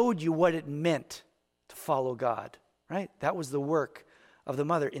showed you what it meant to follow God, right? That was the work of the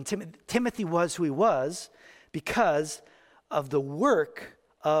mother. And Timothy was who he was because of the work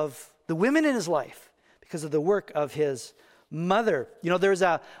of the women in his life, because of the work of his mother. You know, there's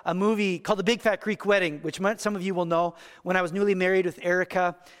a movie called The Big Fat Greek Wedding, which some of you will know. When I was newly married with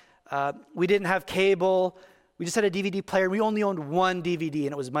Erica, we didn't have cable. We just had a DVD player. We only owned one DVD,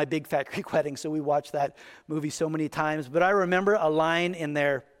 and it was My Big Fat Greek Wedding, so we watched that movie so many times. But I remember a line in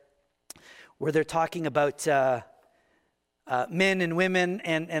there where they're talking about men and women,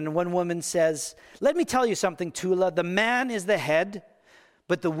 and one woman says, let me tell you something, Tula. The man is the head,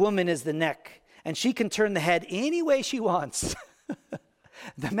 but the woman is the neck, and she can turn the head any way she wants.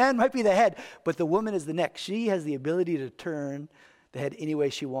 The man might be the head, but the woman is the neck. She has the ability to turn the head any way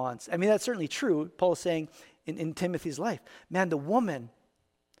she wants. I mean, that's certainly true. Paul is saying, in Timothy's life. Man, the woman,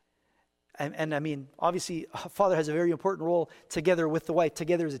 and I mean, obviously, a father has a very important role together with the wife,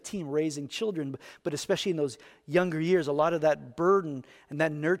 together as a team, raising children, but especially in those younger years, a lot of that burden and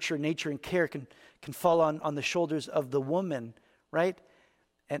that nurture, nature, and care can fall on the shoulders of the woman, right?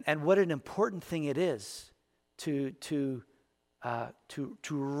 And what an important thing it is to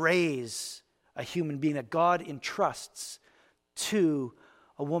raise a human being that God entrusts to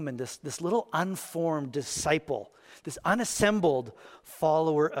a woman, this little unformed disciple, this unassembled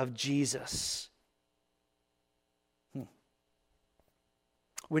follower of Jesus.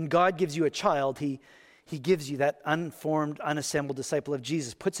 When God gives you a child, he gives you that unformed, unassembled disciple of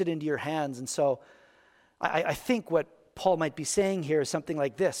Jesus, puts it into your hands. And so I think what Paul might be saying here is something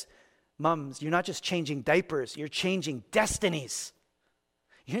like this. Mums, you're not just changing diapers, you're changing destinies.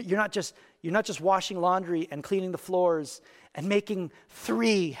 You're not just washing laundry and cleaning the floors and making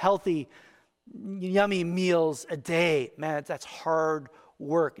 3 healthy, yummy meals a day. Man, that's hard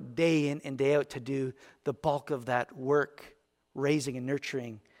work day in and day out to do the bulk of that work, raising and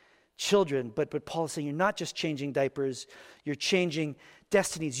nurturing children. But Paul is saying you're not just changing diapers, you're changing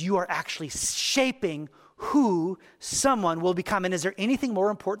destinies. You are actually shaping who someone will become. And is there anything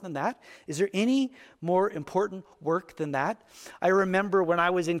more important than that? Is there any more important work than that? I remember when I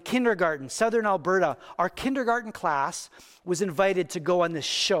was in kindergarten, Southern Alberta, our kindergarten class was invited to go on this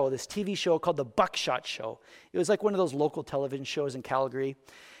show, this TV show called The Buckshot Show. It was like one of those local television shows in Calgary.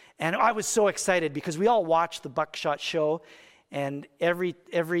 And I was so excited because we all watched The Buckshot Show. And every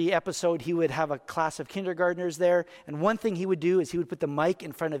episode, he would have a class of kindergartners there. And one thing he would do is he would put the mic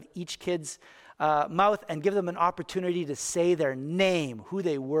in front of each kid's mouth and give them an opportunity to say their name, who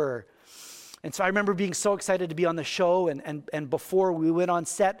they were. And so I remember being so excited to be on the show. And before we went on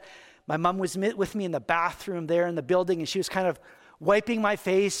set, my mom was with me in the bathroom there in the building, and she was kind of wiping my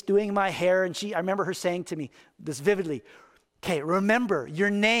face, doing my hair. And I remember her saying to me this vividly, okay, remember, your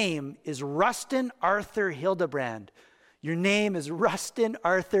name is Rustin Arthur Hildebrand. Your name is Rustin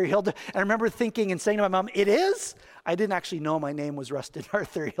Arthur Hildebrand. And I remember thinking and saying to my mom, it is? I didn't actually know my name was Rustin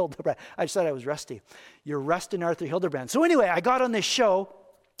Arthur Hildebrand. I just thought I was Rusty. You're Rustin Arthur Hildebrand. So anyway, I got on this show,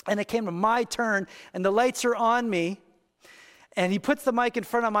 and it came to my turn, and the lights are on me, and he puts the mic in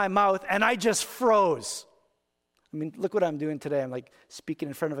front of my mouth, and I just froze. I mean, look what I'm doing today. I'm like speaking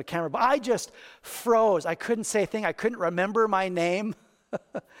in front of a camera, but I just froze. I couldn't say a thing. I couldn't remember my name.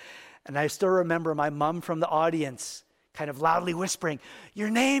 And I still remember my mom from the audience kind of loudly whispering, your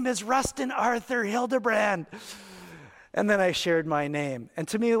name is Rustin Arthur Hildebrand. And then I shared my name. And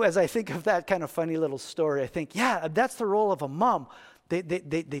to me, as I think of that kind of funny little story, I think, yeah, that's the role of a mom.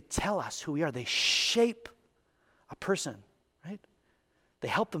 They tell us who we are. They shape a person, right? They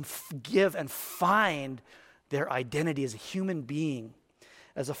help them give and find their identity as a human being,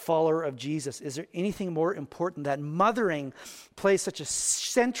 as a follower of Jesus. Is there anything more important that mothering plays such a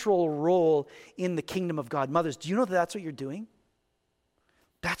central role in the kingdom of God? Mothers, do you know that that's what you're doing?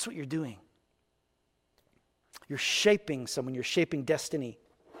 That's what you're doing. You're shaping someone. You're shaping destiny.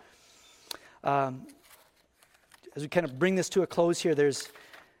 As we kind of bring this to a close here, there's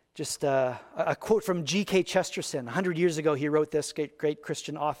just a quote from G.K. Chesterton. 100 years ago, he wrote this, great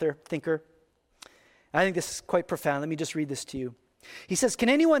Christian author, thinker. I think this is quite profound. Let me just read this to you. He says, can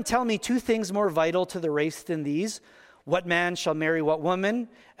anyone tell me two things more vital to the race than these? What man shall marry what woman,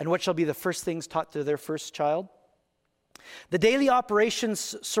 and what shall be the first things taught to their first child? The daily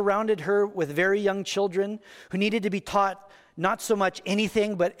operations surrounded her with very young children who needed to be taught not so much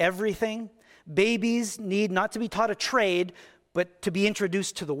anything but everything. Babies need not to be taught a trade, but to be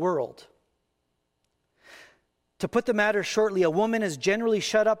introduced to the world. To put the matter shortly, a woman is generally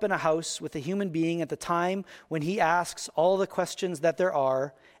shut up in a house with a human being at the time when he asks all the questions that there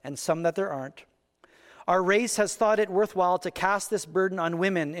are and some that there aren't. Our race has thought it worthwhile to cast this burden on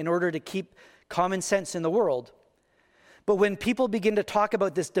women in order to keep common sense in the world. But when people begin to talk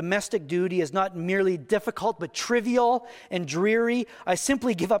about this domestic duty as not merely difficult but trivial and dreary, I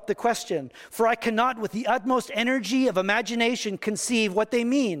simply give up the question, for I cannot with the utmost energy of imagination conceive what they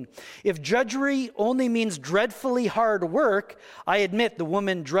mean. If drudgery only means dreadfully hard work, I admit the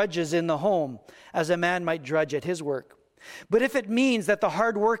woman drudges in the home, as a man might drudge at his work. But if it means that the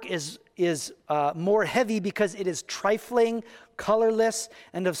hard work is more heavy because it is trifling, colorless,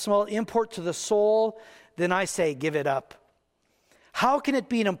 and of small import to the soul, then I say, give it up. How can it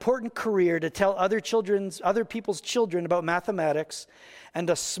be an important career to tell other people's children about mathematics, and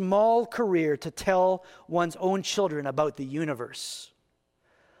a small career to tell one's own children about the universe?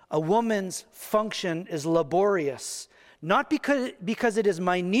 A woman's function is laborious, not because it is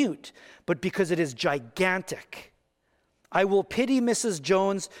minute, but because it is gigantic. I will pity Mrs.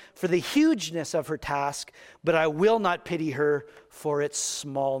 Jones for the hugeness of her task, but I will not pity her for its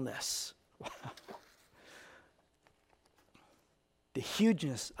smallness. The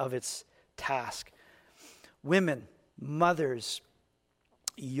hugeness of its task. Women, mothers,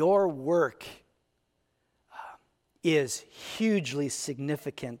 your work is hugely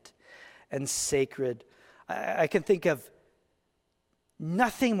significant and sacred. I can think of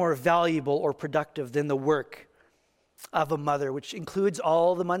nothing more valuable or productive than the work of a mother, which includes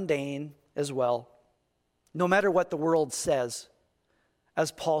all the mundane as well. No matter what the world says,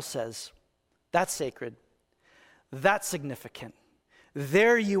 as Paul says, that's sacred, that's significant.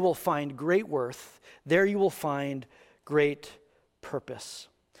 There you will find great worth. There you will find great purpose.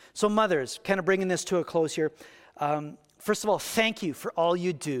 So mothers, kind of bringing this to a close here. First of all, thank you for all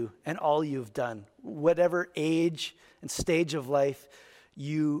you do and all you've done. Whatever age and stage of life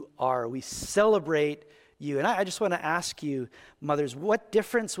you are, we celebrate you. And I just want to ask you, mothers, what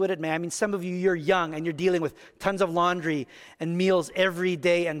difference would it make? I mean, some of you, you're young and you're dealing with tons of laundry and meals every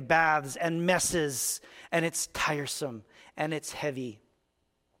day and baths and messes, and it's tiresome and it's heavy,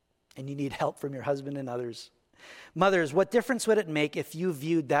 and you need help from your husband and others. Mothers, what difference would it make if you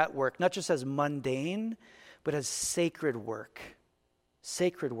viewed that work not just as mundane, but as sacred work?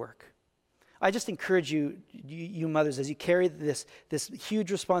 Sacred work. I just encourage you mothers, as you carry this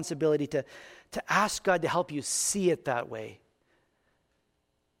huge responsibility to ask God to help you see it that way.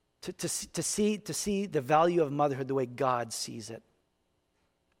 To see the value of motherhood the way God sees it.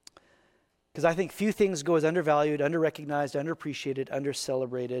 Because I think few things go as undervalued, underrecognized, underappreciated,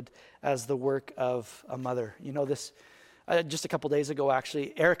 undercelebrated as the work of a mother. You know this, just a couple days ago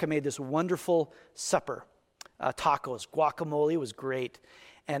actually, Erica made this wonderful supper. Tacos, guacamole was great.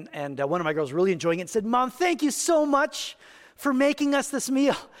 And one of my girls really enjoying it and said, Mom, thank you so much for making us this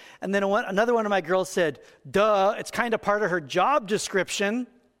meal. And then another one of my girls said, duh, it's kind of part of her job description.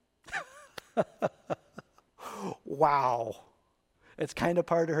 Wow. It's kind of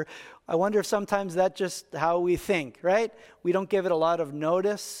part of her. I wonder if sometimes that's just how we think, right? We don't give it a lot of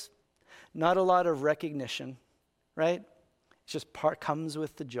notice, not a lot of recognition, right? It's just comes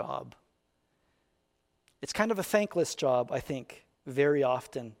with the job. It's kind of a thankless job, I think, very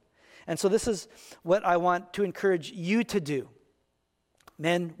often. And so this is what I want to encourage you to do.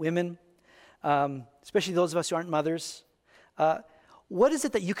 Men, women, especially those of us who aren't mothers. What is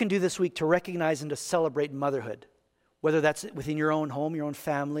it that you can do this week to recognize and to celebrate motherhood? Whether that's within your own home, your own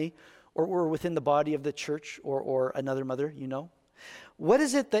family, or within the body of the church or another mother, you know. What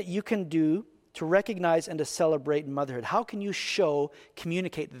is it that you can do to recognize and to celebrate motherhood? How can you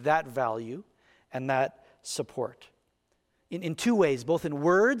communicate that value and that support? In two ways, both in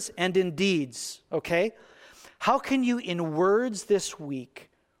words and in deeds, okay? How can you, in words this week,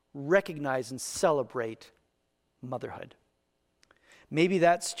 recognize and celebrate motherhood? Maybe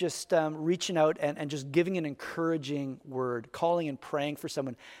that's just reaching out and just giving an encouraging word, calling and praying for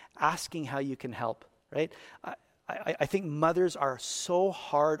someone, asking how you can help, right? I think mothers are so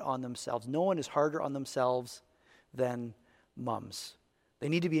hard on themselves. No one is harder on themselves than moms. They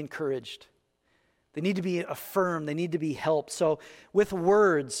need to be encouraged. They need to be affirmed. They need to be helped. So with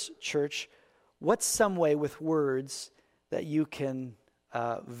words, church, what's some way with words that you can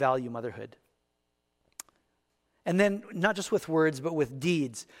value motherhood? And then not just with words, but with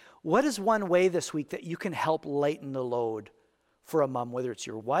deeds. What is one way this week that you can help lighten the load for a mom, whether it's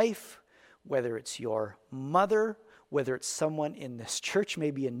your wife, whether it's your mother, whether it's someone in this church,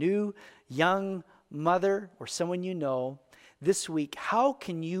 maybe a new, young mother or someone you know. This week, how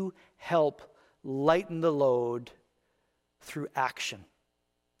can you help lighten the load through action?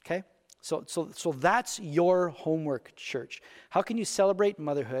 Okay? So that's your homework, church. How can you celebrate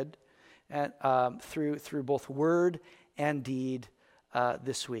motherhood and through both word and deed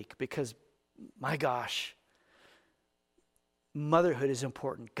this week? Because, my gosh, motherhood is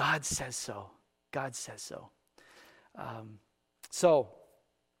important. God says so. God says so. So,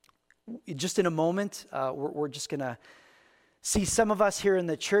 just in a moment, we're just going to see some of us here in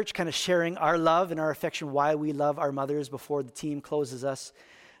the church kind of sharing our love and our affection, why we love our mothers, before the team closes us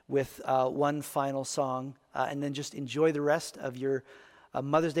with one final song. And then just enjoy the rest of your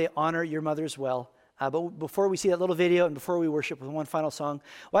Mother's Day. Honor your mothers well. But before we see that little video and before we worship with one final song,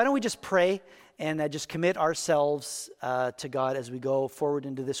 why don't we just pray and just commit ourselves to God as we go forward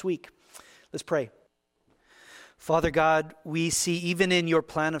into this week. Let's pray. Father God, we see even in your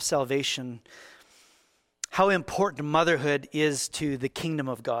plan of salvation how important motherhood is to the kingdom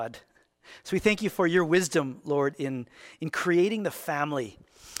of God. So we thank you for your wisdom, Lord, in creating the family,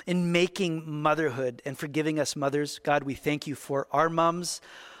 in making motherhood, and for giving us mothers. God, we thank you for our moms,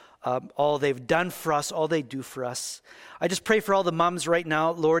 all they've done for us, all they do for us. I just pray for all the moms right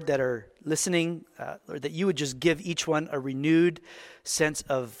now, Lord, that are listening, Lord, that you would just give each one a renewed sense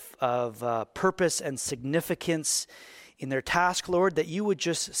of purpose and significance in their task, Lord, that you would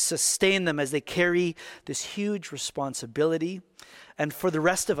just sustain them as they carry this huge responsibility. And for the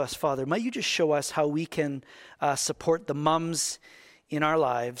rest of us, Father, might you just show us how we can support the moms in our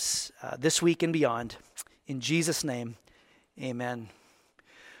lives this week and beyond. In Jesus' name, amen.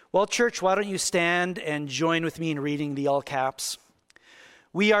 Well, church, why don't you stand and join with me in reading the all caps.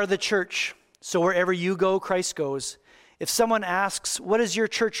 We are the church, so wherever you go, Christ goes. If someone asks, what is your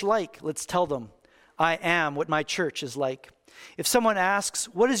church like? Let's tell them, I am what my church is like. If someone asks,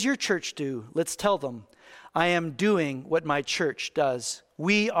 what does your church do? Let's tell them, I am doing what my church does.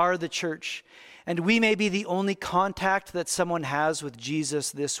 We are the church, and we may be the only contact that someone has with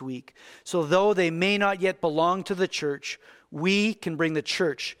Jesus this week. So though they may not yet belong to the church, we can bring the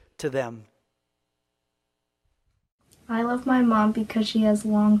church to them. I love my mom because she has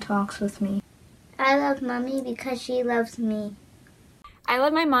long talks with me. I love Mommy because she loves me. I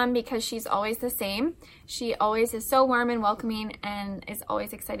love my mom because she's always the same. She always is so warm and welcoming and is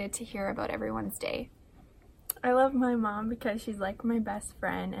always excited to hear about everyone's day. I love my mom because she's like my best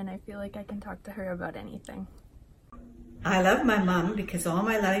friend and I feel like I can talk to her about anything. I love my mom because all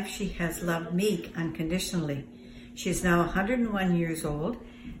my life she has loved me unconditionally. She is now 101 years old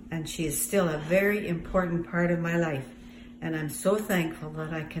and she is still a very important part of my life. And I'm so thankful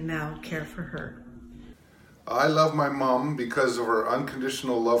that I can now care for her. I love my mom because of her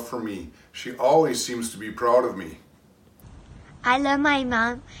unconditional love for me. She always seems to be proud of me. I love my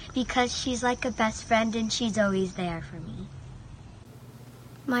mom because she's like a best friend and she's always there for me.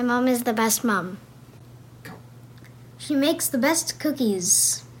 My mom is the best mom. She makes the best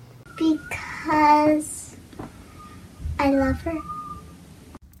cookies. Because I love her.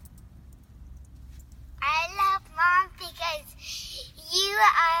 I love Mom because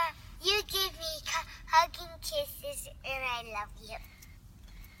you give me hugging kisses and I love you.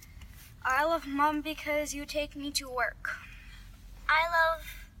 I love Mom because you take me to work. I love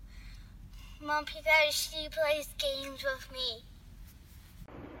Mom because she plays games with me.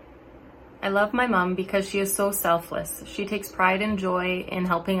 I love my mom because she is so selfless. She takes pride and joy in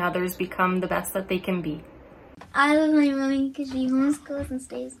helping others become the best that they can be. I love my mommy because she homeschools and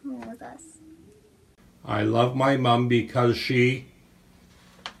stays home with us. I love my mom because she...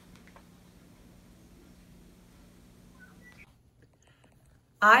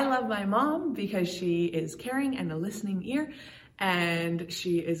 I love my mom because she is caring and a listening ear, and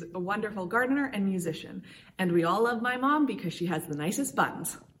she is a wonderful gardener and musician. And we all love my mom because she has the nicest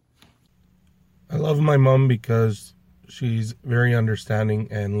buttons. I love my mom because she's very understanding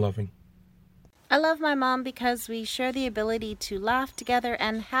and loving. I love my mom because we share the ability to laugh together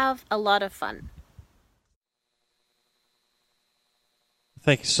and have a lot of fun.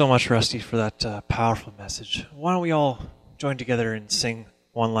 Thank you so much, Rusty, for that powerful message. Why don't we all join together and sing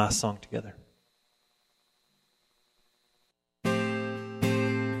one last song together?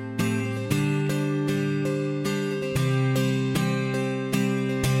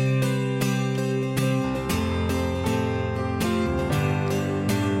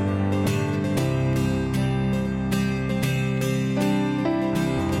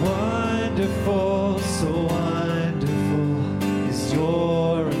 Wonderful, so wonderful is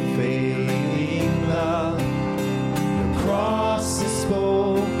your unfailing love. The cross has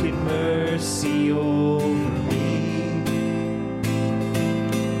spoken mercy over me.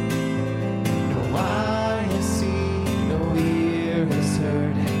 No eye has seen, no ear has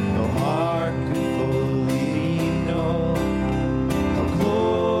heard, no heart could fully know how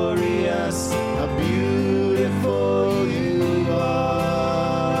glorious, how beautiful you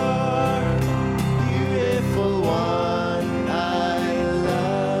are. Beautiful one, I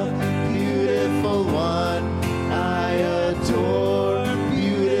love. Beautiful one, I adore.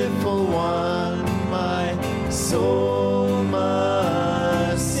 Beautiful one, my soul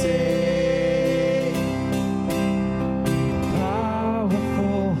must say.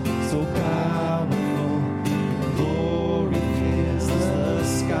 Powerful, so powerful, your glory fills the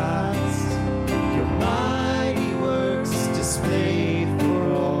skies. Your mighty works displayed for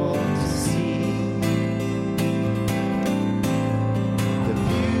all to see. The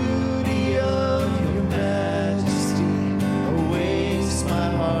beauty of your majesty awakes my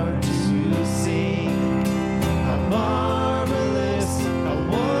heart to sing. How marvelous, how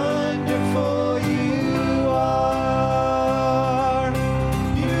wonderful you are.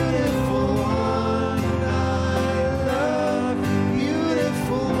 Beautiful one, I love.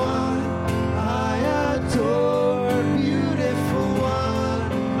 Beautiful one, I adore. Beautiful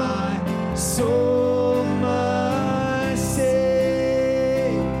one, my soul must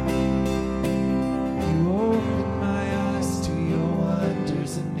say. You open my eyes to your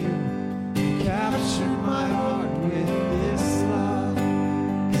wonders anew. You captured my heart with this love.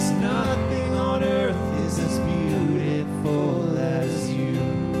 'Cause nothing on earth is as beautiful as you.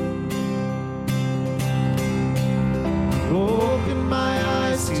 You open my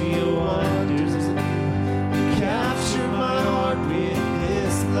eyes to your wonders anew. You capture my heart with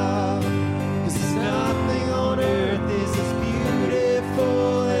this love. 'Cause nothing on earth is as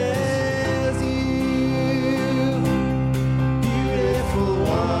beautiful as you. Beautiful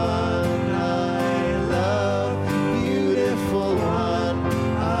one, I love. Beautiful one,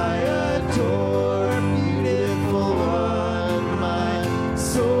 I adore. Beautiful one, my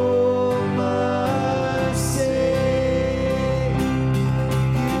soul must say.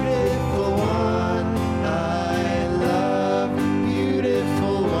 Beautiful one, I love.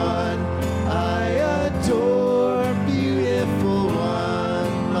 Beautiful one, I adore. Beautiful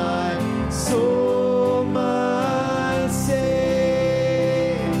one, my soul must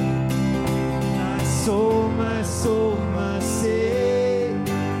say. My soul must say.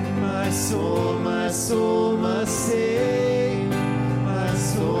 My soul must say.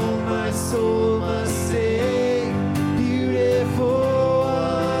 My soul must say. Beautiful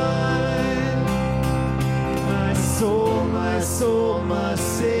one. My soul must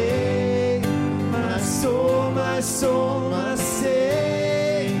say. My soul must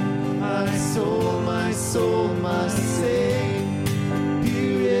say. My soul must say.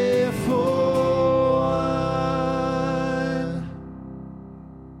 Beautiful one.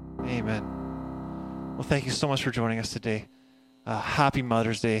 Amen. Well, thank you so much for joining us today. Happy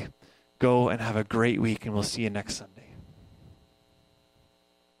Mother's Day. Go and have a great week, and we'll see you next Sunday.